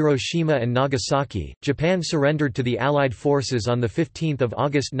bombs on Hiroshima and Nagasaki, Japan surrendered to the Allied forces on 15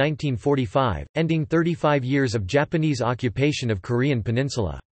 August 1945, ending 35 years of Japanese occupation of Korean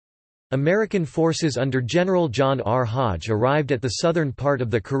Peninsula. American forces under General John R. Hodge arrived at the southern part of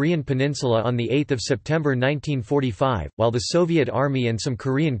the Korean Peninsula on 8 September 1945, while the Soviet Army and some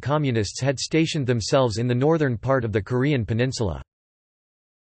Korean Communists had stationed themselves in the northern part of the Korean Peninsula.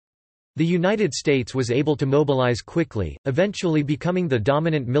 The United States was able to mobilize quickly, eventually becoming the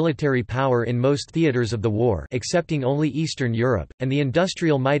dominant military power in most theaters of the war excepting only Eastern Europe, and the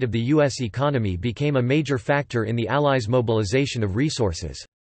industrial might of the U.S. economy became a major factor in the Allies' mobilization of resources.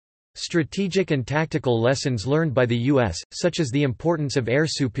 Strategic and tactical lessons learned by the U.S., such as the importance of air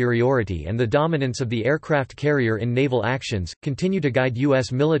superiority and the dominance of the aircraft carrier in naval actions, continue to guide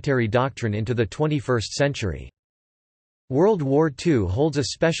U.S. military doctrine into the 21st century. World War II holds a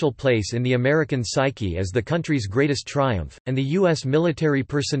special place in the American psyche as the country's greatest triumph, and the U.S. military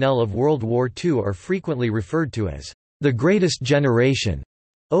personnel of World War II are frequently referred to as the greatest generation.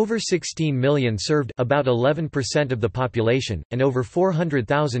 Over 16 million served, about 11% of the population, and over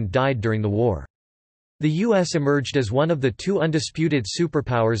 400,000 died during the war. The U.S. emerged as one of the 2 undisputed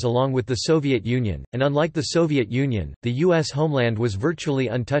superpowers along with the Soviet Union, and unlike the Soviet Union, the U.S. homeland was virtually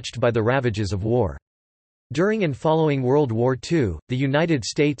untouched by the ravages of war. During and following World War II, the United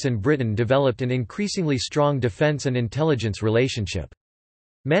States and Britain developed an increasingly strong defense and intelligence relationship.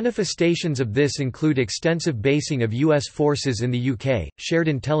 Manifestations of this include extensive basing of U.S. forces in the UK, shared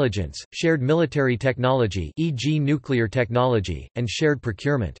intelligence, shared military technology e.g. nuclear technology, and shared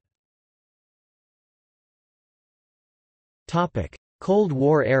procurement. Cold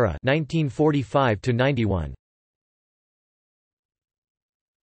War era 1945–91.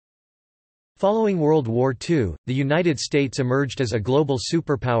 Following World War II, the United States emerged as a global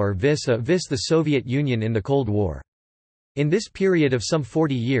superpower vis-a-vis the Soviet Union in the Cold War. In this period of some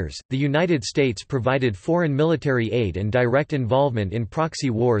 40 years, the United States provided foreign military aid and direct involvement in proxy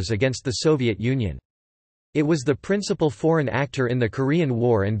wars against the Soviet Union. It was the principal foreign actor in the Korean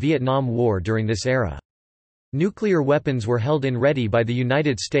War and Vietnam War during this era. Nuclear weapons were held in ready by the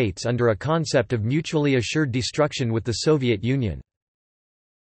United States under a concept of mutually assured destruction with the Soviet Union.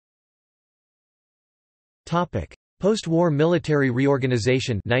 Post-war military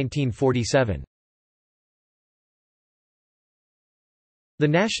reorganization 1947. The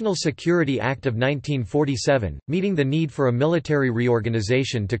National Security Act of 1947, meeting the need for a military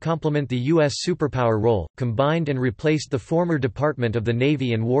reorganization to complement the U.S. superpower role, combined and replaced the former Department of the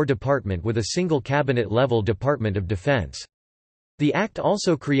Navy and War Department with a single cabinet-level Department of Defense. The act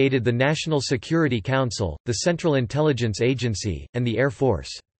also created the National Security Council, the Central Intelligence Agency, and the Air Force.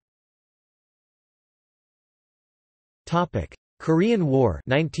 Korean War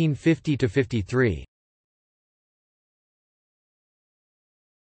 1950–53.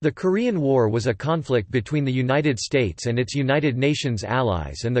 The Korean War was a conflict between the United States and its United Nations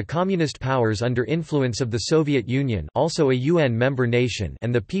allies and the Communist powers under influence of the Soviet Union, also a UN member nation,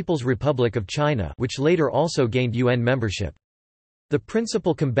 and the People's Republic of China, which later also gained UN membership. The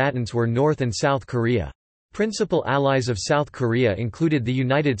principal combatants were North and South Korea. Principal allies of South Korea included the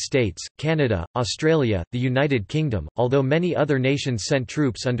United States, Canada, Australia, the United Kingdom, although many other nations sent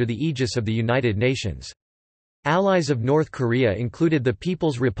troops under the aegis of the United Nations. Allies of North Korea included the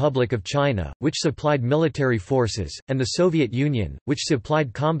People's Republic of China, which supplied military forces, and the Soviet Union, which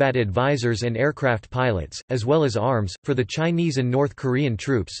supplied combat advisors and aircraft pilots, as well as arms. For the Chinese and North Korean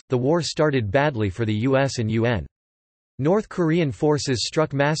troops, the war started badly for the US and UN. North Korean forces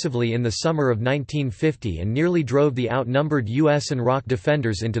struck massively in the summer of 1950 and nearly drove the outnumbered US and ROK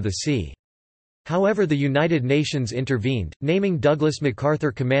defenders into the sea. However, the United Nations intervened, naming Douglas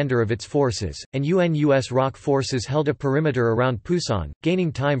MacArthur commander of its forces, and UN-US ROK forces held a perimeter around Pusan,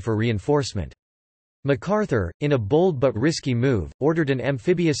 gaining time for reinforcement. MacArthur, in a bold but risky move, ordered an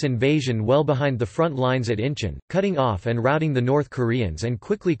amphibious invasion well behind the front lines at Incheon, cutting off and routing the North Koreans and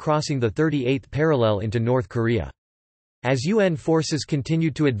quickly crossing the 38th parallel into North Korea. As UN forces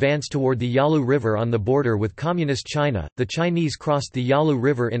continued to advance toward the Yalu River on the border with Communist China, the Chinese crossed the Yalu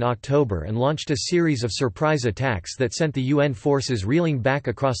River in October and launched a series of surprise attacks that sent the UN forces reeling back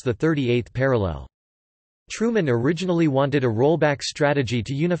across the 38th parallel. Truman originally wanted a rollback strategy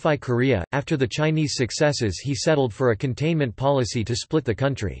to unify Korea. After the Chinese successes, he settled for a containment policy to split the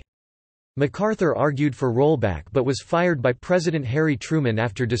country. MacArthur argued for rollback but was fired by President Harry Truman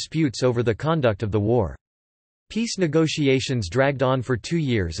after disputes over the conduct of the war. Peace negotiations dragged on for 2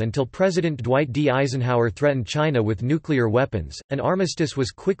 years until President Dwight D. Eisenhower threatened China with nuclear weapons. An armistice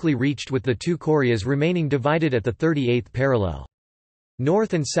was quickly reached with the two Koreas remaining divided at the 38th parallel.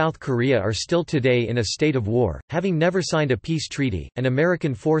 North and South Korea are still today in a state of war, having never signed a peace treaty, and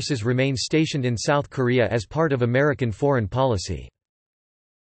American forces remain stationed in South Korea as part of American foreign policy.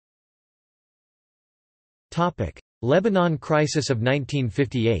 Lebanon crisis of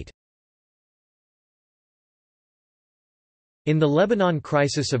 1958. In the Lebanon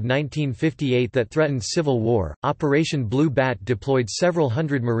crisis of 1958 that threatened civil war, Operation Blue Bat deployed several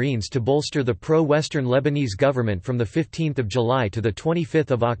hundred Marines to bolster the pro-Western Lebanese government from 15 July to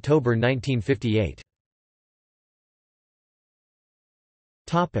 25 October 1958.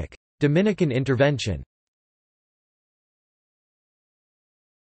 Dominican intervention.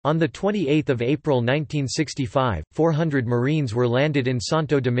 On 28 April 1965, 400 Marines were landed in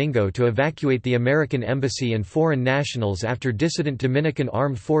Santo Domingo to evacuate the American embassy and foreign nationals after dissident Dominican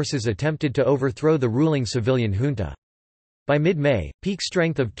armed forces attempted to overthrow the ruling civilian junta. By mid-May, peak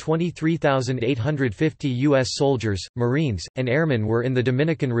strength of 23,850 U.S. soldiers, Marines, and airmen were in the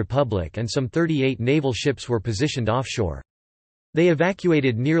Dominican Republic and some 38 naval ships were positioned offshore. They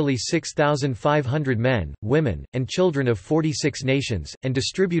evacuated nearly 6,500 men, women, and children of 46 nations, and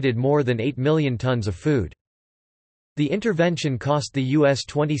distributed more than 8 million tons of food. The intervention cost the U.S.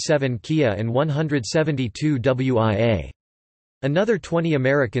 27 Kia and 172 WIA. Another 20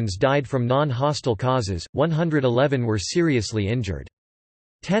 Americans died from non-hostile causes, 111 were seriously injured.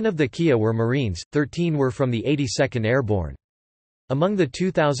 10 of the Kia were Marines, 13 were from the 82nd Airborne. Among the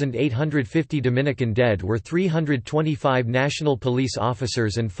 2,850 Dominican dead were 325 national police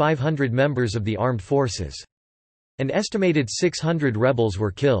officers and 500 members of the armed forces. An estimated 600 rebels were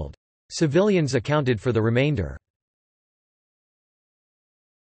killed. Civilians accounted for the remainder.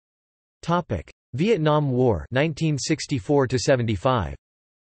 Vietnam War 1964–75.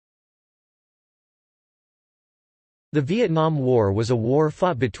 The Vietnam War was a war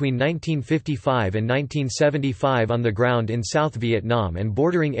fought between 1955 and 1975 on the ground in South Vietnam and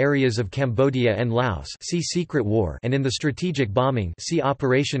bordering areas of Cambodia and Laos, see Secret War, and in the strategic bombing, see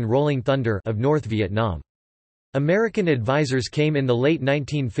Operation Rolling Thunder, of North Vietnam. American advisors came in the late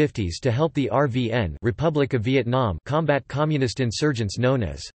 1950s to help the RVN, Republic of Vietnam, combat communist insurgents known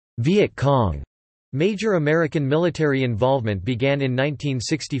as Viet Cong. Major American military involvement began in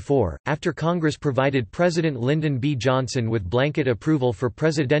 1964, after Congress provided President Lyndon B. Johnson with blanket approval for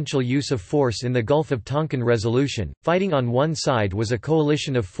presidential use of force in the Gulf of Tonkin Resolution. Fighting on one side was a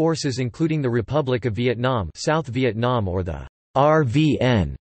coalition of forces including the Republic of Vietnam, South Vietnam, or the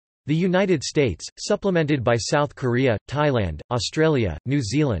RVN, the United States, supplemented by South Korea, Thailand, Australia, New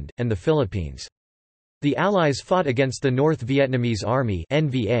Zealand, and the Philippines. The Allies fought against the North Vietnamese Army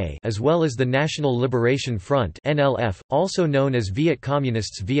 (NVA) as well as the National Liberation Front (NLF), also known as Viet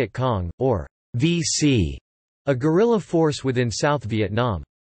Communists Viet Cong, or VC, a guerrilla force within South Vietnam.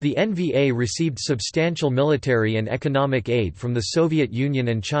 The NVA received substantial military and economic aid from the Soviet Union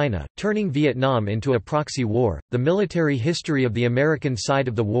and China, turning Vietnam into a proxy war. The military history of the American side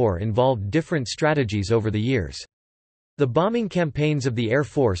of the war involved different strategies over the years. The bombing campaigns of the Air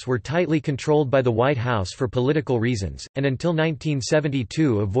Force were tightly controlled by the White House for political reasons, and until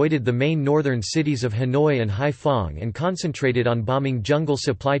 1972 avoided the main northern cities of Hanoi and Haiphong and concentrated on bombing jungle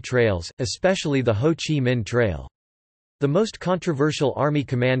supply trails, especially the Ho Chi Minh Trail. The most controversial Army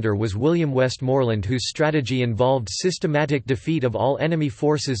commander was William Westmoreland, whose strategy involved systematic defeat of all enemy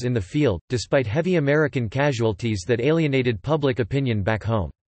forces in the field, despite heavy American casualties that alienated public opinion back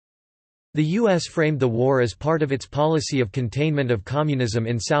home. The U.S. framed the war as part of its policy of containment of communism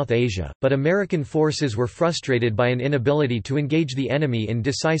in South Asia, but American forces were frustrated by an inability to engage the enemy in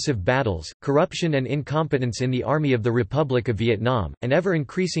decisive battles, corruption and incompetence in the Army of the Republic of Vietnam, and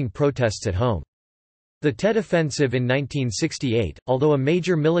ever-increasing protests at home. The Tet Offensive in 1968, although a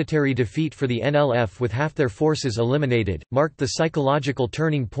major military defeat for the NLF with half their forces eliminated, marked the psychological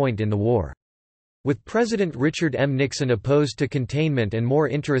turning point in the war. With President Richard M. Nixon opposed to containment and more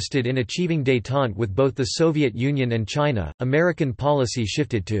interested in achieving détente with both the Soviet Union and China, American policy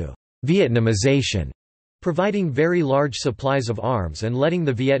shifted to Vietnamization, providing very large supplies of arms and letting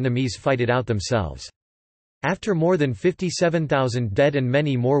the Vietnamese fight it out themselves. After more than 57,000 dead and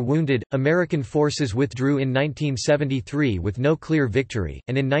many more wounded, American forces withdrew in 1973 with no clear victory,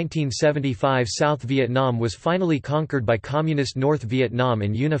 and in 1975 South Vietnam was finally conquered by Communist North Vietnam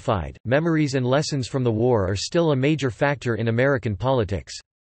and unified. Memories and lessons from the war are still a major factor in American politics.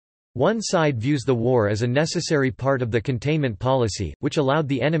 One side views the war as a necessary part of the containment policy, which allowed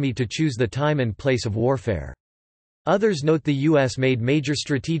the enemy to choose the time and place of warfare. Others note the U.S. made major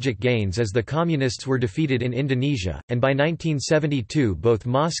strategic gains as the Communists were defeated in Indonesia, and by 1972 both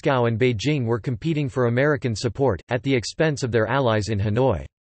Moscow and Beijing were competing for American support, at the expense of their allies in Hanoi.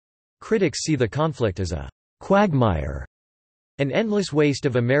 Critics see the conflict as a quagmire, an endless waste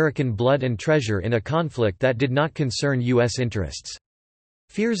of American blood and treasure in a conflict that did not concern U.S. interests.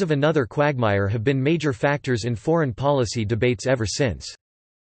 Fears of another quagmire have been major factors in foreign policy debates ever since.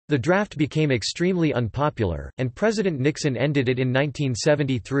 The draft became extremely unpopular, and President Nixon ended it in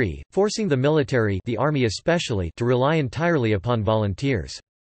 1973, forcing the military, the Army especially, to rely entirely upon volunteers.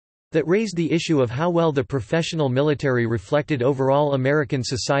 That raised the issue of how well the professional military reflected overall American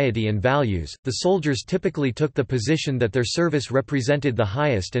society and values. The soldiers typically took the position that their service represented the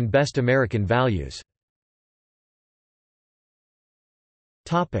highest and best American values.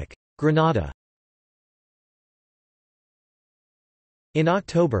 Grenada. In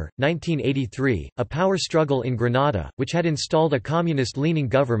October, 1983, a power struggle in Grenada, which had installed a communist-leaning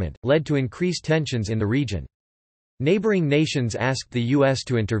government, led to increased tensions in the region. Neighboring nations asked the U.S.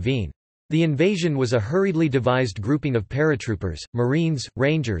 to intervene. The invasion was a hurriedly devised grouping of paratroopers, Marines,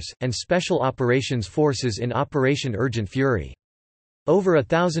 Rangers, and Special Operations Forces in Operation Urgent Fury. Over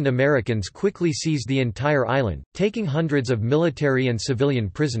 1,000 Americans quickly seized the entire island, taking hundreds of military and civilian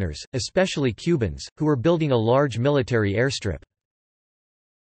prisoners, especially Cubans, who were building a large military airstrip.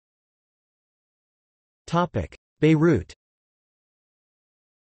 Beirut.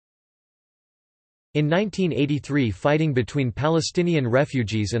 In 1983, fighting between Palestinian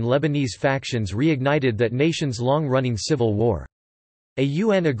refugees and Lebanese factions reignited that nation's long-running civil war. A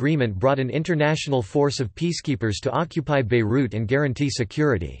UN agreement brought an international force of peacekeepers to occupy Beirut and guarantee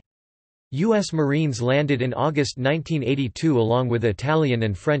security. U.S. Marines landed in August 1982 along with Italian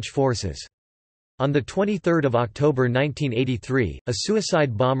and French forces. On 23 October 1983, a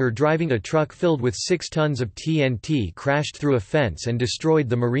suicide bomber driving a truck filled with 6 tons of TNT crashed through a fence and destroyed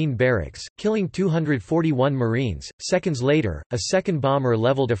the Marine barracks, killing 241 Marines. Seconds later, a second bomber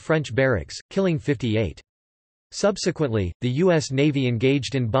leveled a French barracks, killing 58. Subsequently, the U.S. Navy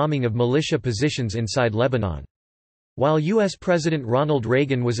engaged in bombing of militia positions inside Lebanon. While U.S. President Ronald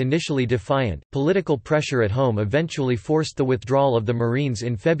Reagan was initially defiant, political pressure at home eventually forced the withdrawal of the Marines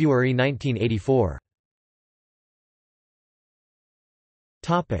in February 1984.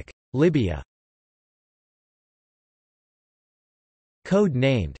 Libya.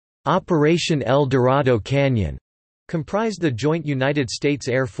 Code-named Operation El Dorado Canyon, comprised the joint United States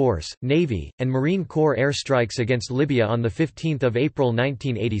Air Force, Navy, and Marine Corps airstrikes against Libya on 15 April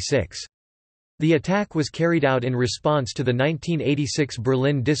 1986. The attack was carried out in response to the 1986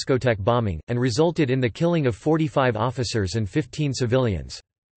 Berlin discotheque bombing, and resulted in the killing of 45 officers and 15 civilians.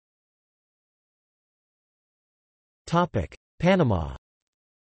 Panama.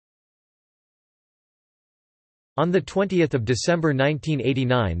 On 20 December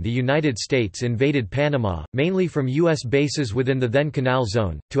 1989, the United States invaded Panama, mainly from U.S. bases within the then Canal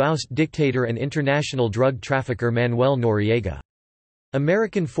Zone, to oust dictator and international drug trafficker Manuel Noriega.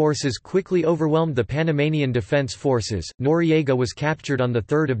 American forces quickly overwhelmed the Panamanian Defense Forces. Noriega was captured on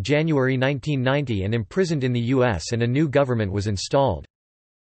 3 January 1990 and imprisoned in the U.S., and a new government was installed.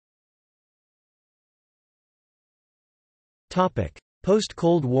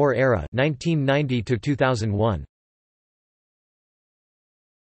 Post-Cold War era 1990 to 2001.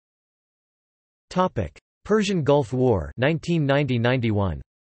 Persian Gulf War 1990–91.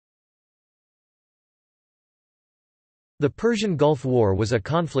 The Persian Gulf War was a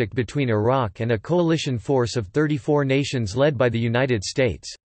conflict between Iraq and a coalition force of 34 nations led by the United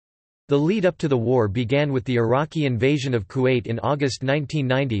States. The lead-up to the war began with the Iraqi invasion of Kuwait in August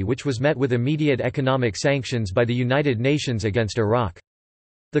 1990, which was met with immediate economic sanctions by the United Nations against Iraq.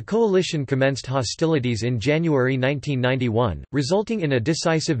 The coalition commenced hostilities in January 1991, resulting in a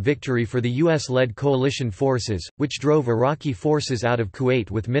decisive victory for the U.S.-led coalition forces, which drove Iraqi forces out of Kuwait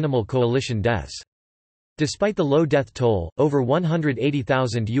with minimal coalition deaths. Despite the low death toll, over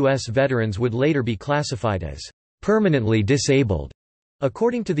 180,000 U.S. veterans would later be classified as permanently disabled,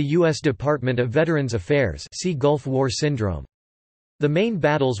 according to the U.S. Department of Veterans Affairs. See Gulf War Syndrome. The main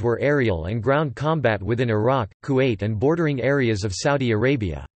battles were aerial and ground combat within Iraq, Kuwait and bordering areas of Saudi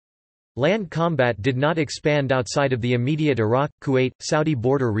Arabia. Land combat did not expand outside of the immediate Iraq, Kuwait, Saudi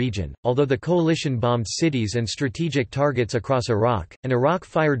border region, although the coalition bombed cities and strategic targets across Iraq, and Iraq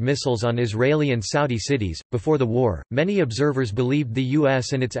fired missiles on Israeli and Saudi cities. Before the war, many observers believed the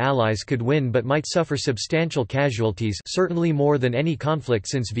U.S. and its allies could win but might suffer substantial casualties, certainly more than any conflict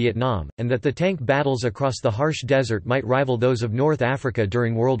since Vietnam, and that the tank battles across the harsh desert might rival those of North Africa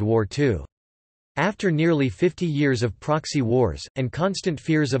during World War II. After nearly 50 years of proxy wars, and constant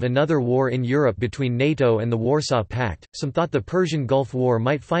fears of another war in Europe between NATO and the Warsaw Pact, some thought the Persian Gulf War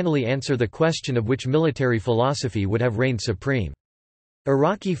might finally answer the question of which military philosophy would have reigned supreme.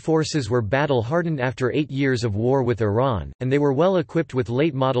 Iraqi forces were battle-hardened after 8 years of war with Iran, and they were well equipped with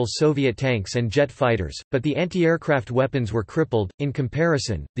late-model Soviet tanks and jet fighters, but the anti-aircraft weapons were crippled. In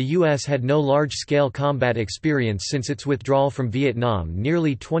comparison, the U.S. had no large-scale combat experience since its withdrawal from Vietnam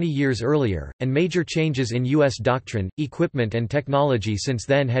nearly 20 years earlier, and major changes in U.S. doctrine, equipment and technology since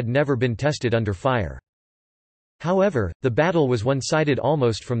then had never been tested under fire. However, the battle was one-sided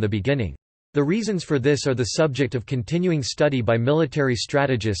almost from the beginning. The reasons for this are the subject of continuing study by military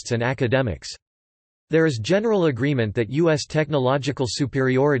strategists and academics. There is general agreement that U.S. technological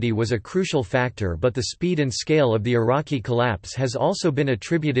superiority was a crucial factor, but the speed and scale of the Iraqi collapse has also been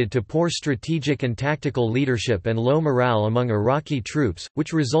attributed to poor strategic and tactical leadership and low morale among Iraqi troops,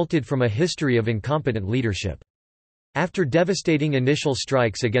 which resulted from a history of incompetent leadership. After devastating initial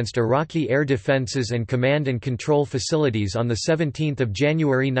strikes against Iraqi air defenses and command and control facilities on 17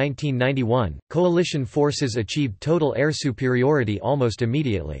 January 1991, coalition forces achieved total air superiority almost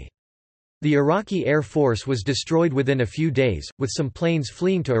immediately. The Iraqi Air Force was destroyed within a few days, with some planes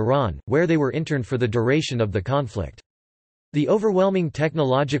fleeing to Iran, where they were interned for the duration of the conflict. The overwhelming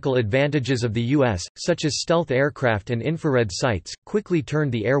technological advantages of the U.S., such as stealth aircraft and infrared sights, quickly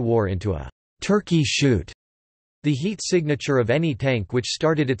turned the air war into a turkey shoot. The heat signature of any tank which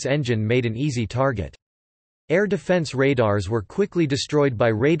started its engine made an easy target. Air defense radars were quickly destroyed by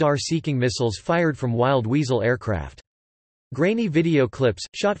radar-seeking missiles fired from Wild Weasel aircraft. Grainy video clips,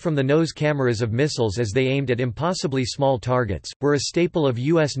 shot from the nose cameras of missiles as they aimed at impossibly small targets, were a staple of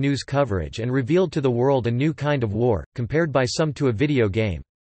U.S. news coverage and revealed to the world a new kind of war, compared by some to a video game.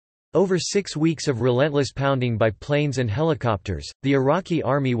 Over 6 weeks of relentless pounding by planes and helicopters, the Iraqi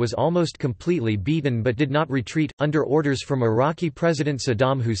army was almost completely beaten but did not retreat, under orders from Iraqi President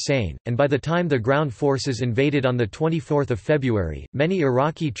Saddam Hussein, and by the time the ground forces invaded on 24 February, many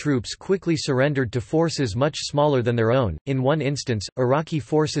Iraqi troops quickly surrendered to forces much smaller than their own. In one instance, Iraqi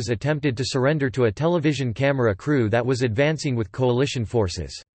forces attempted to surrender to a television camera crew that was advancing with coalition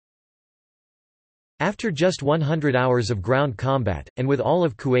forces. After just 100 hours of ground combat, and with all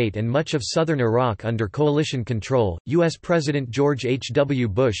of Kuwait and much of southern Iraq under coalition control, U.S. President George H. W.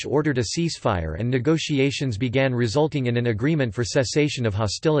 Bush ordered a ceasefire and negotiations began, resulting in an agreement for cessation of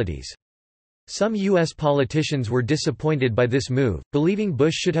hostilities. Some U.S. politicians were disappointed by this move, believing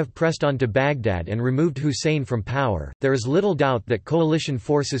Bush should have pressed on to Baghdad and removed Hussein from power. There is little doubt that coalition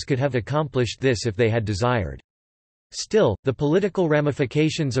forces could have accomplished this if they had desired. Still, the political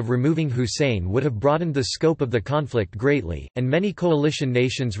ramifications of removing Hussein would have broadened the scope of the conflict greatly, and many coalition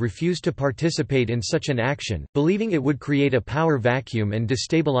nations refused to participate in such an action, believing it would create a power vacuum and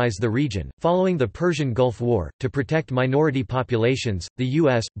destabilize the region. Following the Persian Gulf War, to protect minority populations, the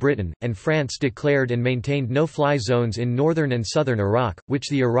US, Britain, and France declared and maintained no-fly zones in northern and southern Iraq, which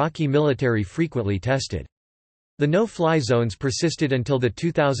the Iraqi military frequently tested. The no-fly zones persisted until the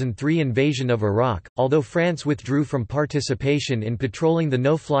 2003 invasion of Iraq, although France withdrew from participation in patrolling the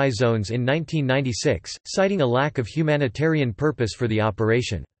no-fly zones in 1996, citing a lack of humanitarian purpose for the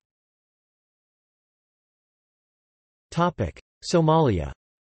operation. Somalia.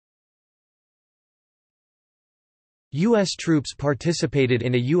 U.S. troops participated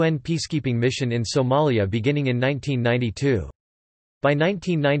in a UN peacekeeping mission in Somalia beginning in 1992. By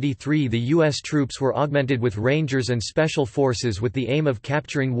 1993 the U.S. troops were augmented with Rangers and Special Forces with the aim of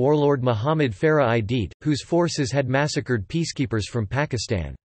capturing warlord Mohammed Farah Aidid, whose forces had massacred peacekeepers from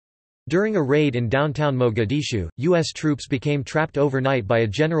Pakistan. During a raid in downtown Mogadishu, U.S. troops became trapped overnight by a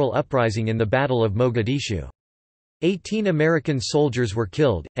general uprising in the Battle of Mogadishu. 18 American soldiers were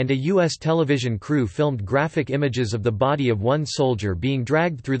killed, and a U.S. television crew filmed graphic images of the body of one soldier being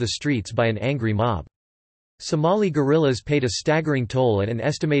dragged through the streets by an angry mob. Somali guerrillas paid a staggering toll at an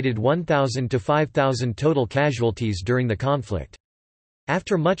estimated 1,000 to 5,000 total casualties during the conflict.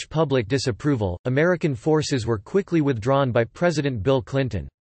 After much public disapproval, American forces were quickly withdrawn by President Bill Clinton.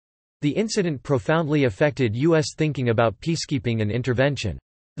 The incident profoundly affected U.S. thinking about peacekeeping and intervention.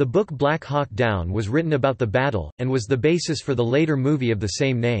 The book Black Hawk Down was written about the battle, and was the basis for the later movie of the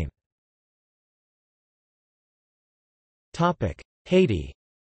same name. Haiti.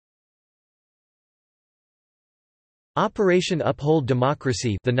 Operation Uphold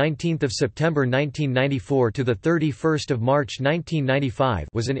Democracy, the 19th of September 1994 to the 31st of March 1995,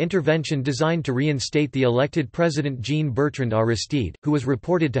 was an intervention designed to reinstate the elected president Jean-Bertrand Aristide, who was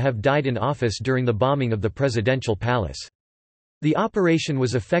reported to have died in office during the bombing of the presidential palace. The operation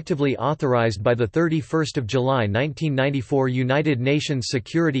was effectively authorized by the 31st of July 1994 United Nations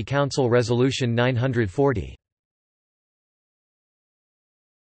Security Council Resolution 940.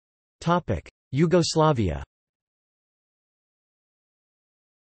 Topic: Yugoslavia.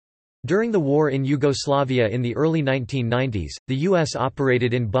 During the war in Yugoslavia in the early 1990s, the U.S.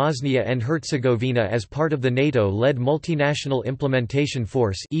 operated in Bosnia and Herzegovina as part of the NATO-led Multinational Implementation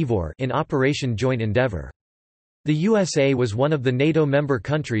Force in Operation Joint Endeavour. The USA was one of the NATO member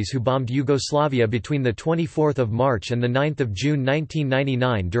countries who bombed Yugoslavia between 24 March and 9 June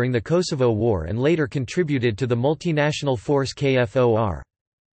 1999 during the Kosovo War and later contributed to the multinational force KFOR.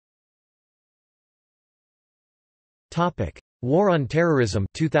 War on Terrorism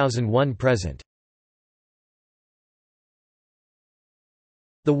 2001–present.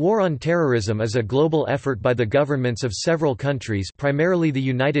 The War on Terrorism is a global effort by the governments of several countries, primarily the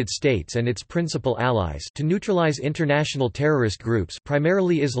United States and its principal allies, to neutralize international terrorist groups,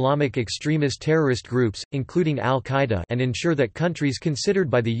 primarily Islamic extremist terrorist groups, including Al-Qaeda, and ensure that countries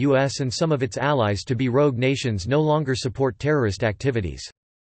considered by the US and some of its allies to be rogue nations no longer support terrorist activities.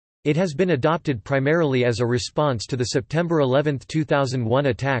 It has been adopted primarily as a response to the September 11, 2001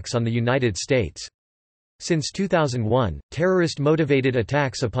 attacks on the United States. Since 2001, terrorist-motivated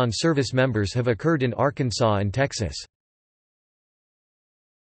attacks upon service members have occurred in Arkansas and Texas.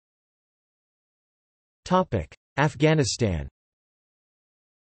 Afghanistan.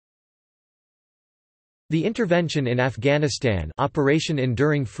 The intervention in Afghanistan, Operation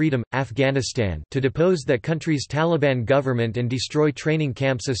Enduring Freedom, Afghanistan, to depose that country's Taliban government and destroy training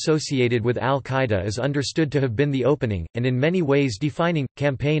camps associated with al-Qaeda is understood to have been the opening, and in many ways defining,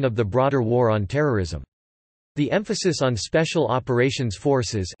 campaign of the broader war on terrorism. The emphasis on Special Operations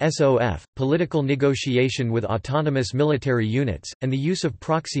Forces (SOF), political negotiation with autonomous military units, and the use of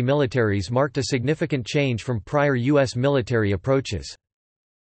proxy militaries marked a significant change from prior U.S. military approaches.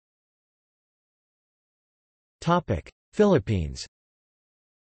 Philippines.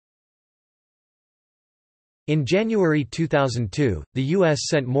 In January 2002, the U.S.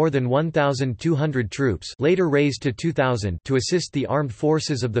 sent more than 1,200 troops, later raised to 2,000, to assist the armed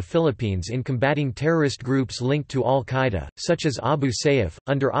forces of the Philippines in combating terrorist groups linked to al-Qaeda, such as Abu Sayyaf,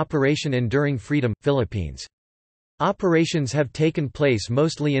 under Operation Enduring Freedom, Philippines. Operations have taken place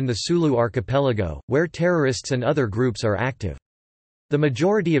mostly in the Sulu archipelago, where terrorists and other groups are active. The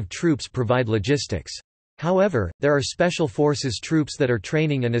majority of troops provide logistics. However, there are special forces troops that are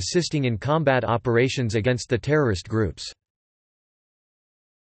training and assisting in combat operations against the terrorist groups.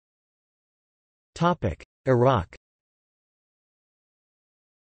 Iraq.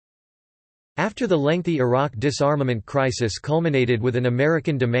 After the lengthy Iraq disarmament crisis culminated with an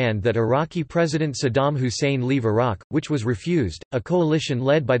American demand that Iraqi President Saddam Hussein leave Iraq, which was refused, a coalition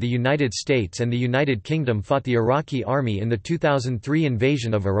led by the United States and the United Kingdom fought the Iraqi army in the 2003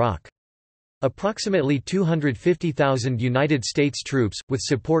 invasion of Iraq. Approximately 250,000 United States troops, with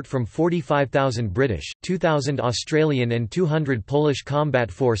support from 45,000 British, 2,000 Australian and 200 Polish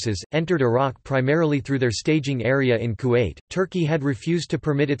combat forces, entered Iraq primarily through their staging area in Kuwait. Turkey had refused to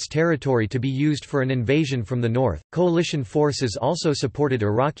permit its territory to be used for an invasion from the north. Coalition forces also supported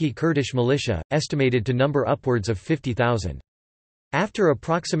Iraqi Kurdish militia, estimated to number upwards of 50,000. After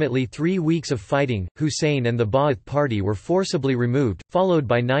approximately 3 weeks of fighting, Hussein and the Ba'ath Party were forcibly removed, followed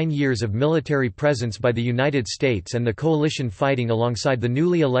by 9 years of military presence by the United States and the coalition fighting alongside the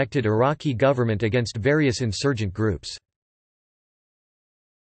newly elected Iraqi government against various insurgent groups.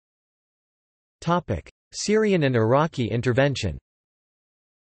 Syrian and Iraqi intervention.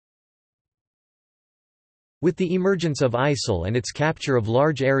 With the emergence of ISIL and its capture of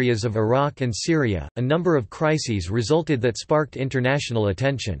large areas of Iraq and Syria, a number of crises resulted that sparked international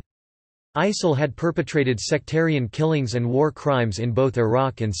attention. ISIL had perpetrated sectarian killings and war crimes in both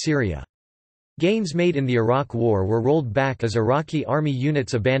Iraq and Syria. Gains made in the Iraq War were rolled back as Iraqi army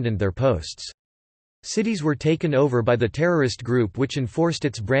units abandoned their posts. Cities were taken over by the terrorist group which enforced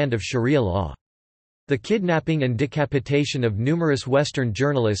its brand of Sharia law. The kidnapping and decapitation of numerous Western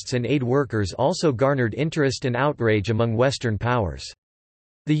journalists and aid workers also garnered interest and outrage among Western powers.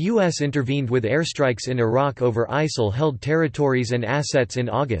 The U.S. intervened with airstrikes in Iraq over ISIL-held territories and assets in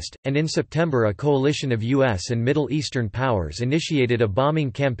August, and in September a coalition of U.S. and Middle Eastern powers initiated a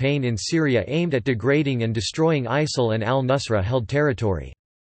bombing campaign in Syria aimed at degrading and destroying ISIL and al-Nusra-held territory.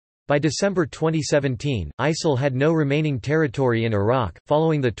 By December 2017, ISIL had no remaining territory in Iraq,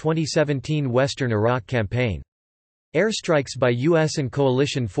 following the 2017 Western Iraq campaign. Airstrikes by U.S. and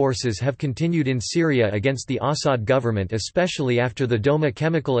coalition forces have continued in Syria against the Assad government, especially after the Douma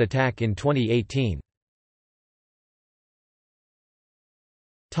chemical attack in 2018.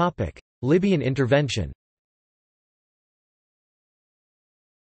 Libyan intervention.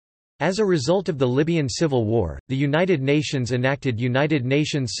 As a result of the Libyan civil war, the United Nations enacted United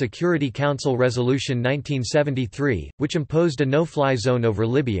Nations Security Council Resolution 1973, which imposed a no-fly zone over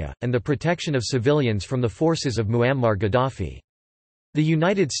Libya, and the protection of civilians from the forces of Muammar Gaddafi. The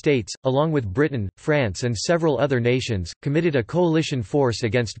United States, along with Britain, France and several other nations, committed a coalition force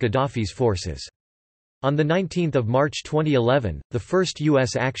against Gaddafi's forces. On 19 March 2011, the first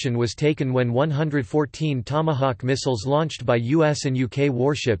U.S. action was taken when 114 Tomahawk missiles launched by U.S. and UK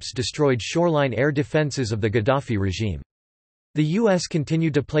warships destroyed shoreline air defences of the Gaddafi regime. The U.S.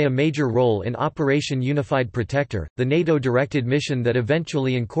 continued to play a major role in Operation Unified Protector, the NATO-directed mission that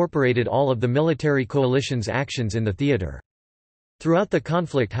eventually incorporated all of the military coalition's actions in the theater. Throughout the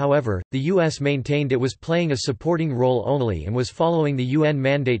conflict, however, the U.S. maintained it was playing a supporting role only and was following the UN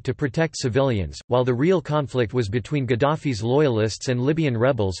mandate to protect civilians, while the real conflict was between Gaddafi's loyalists and Libyan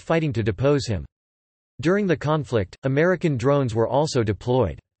rebels fighting to depose him. During the conflict, American drones were also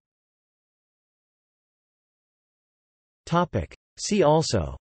deployed. See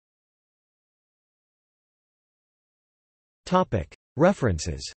also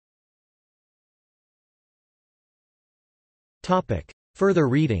References. Further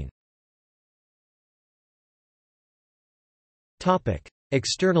reading.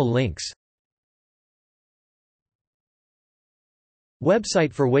 External links.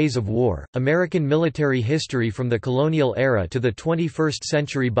 Website for Ways of War, American Military History from the Colonial Era to the 21st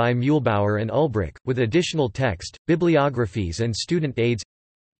Century by Muehlbauer and Ulbrich, with additional text, bibliographies and student aids.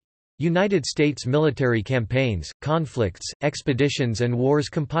 United States Military Campaigns, Conflicts, Expeditions and Wars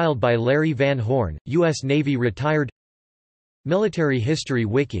compiled by Larry Van Horn, U.S. Navy retired. Military History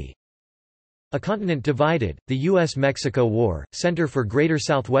Wiki. A Continent Divided, The U.S.-Mexico War, Center for Greater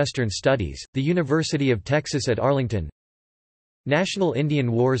Southwestern Studies, The University of Texas at Arlington. National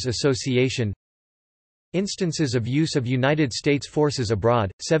Indian Wars Association. Instances of use of United States forces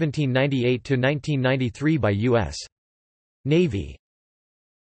abroad, 1798–1993 by U.S. Navy.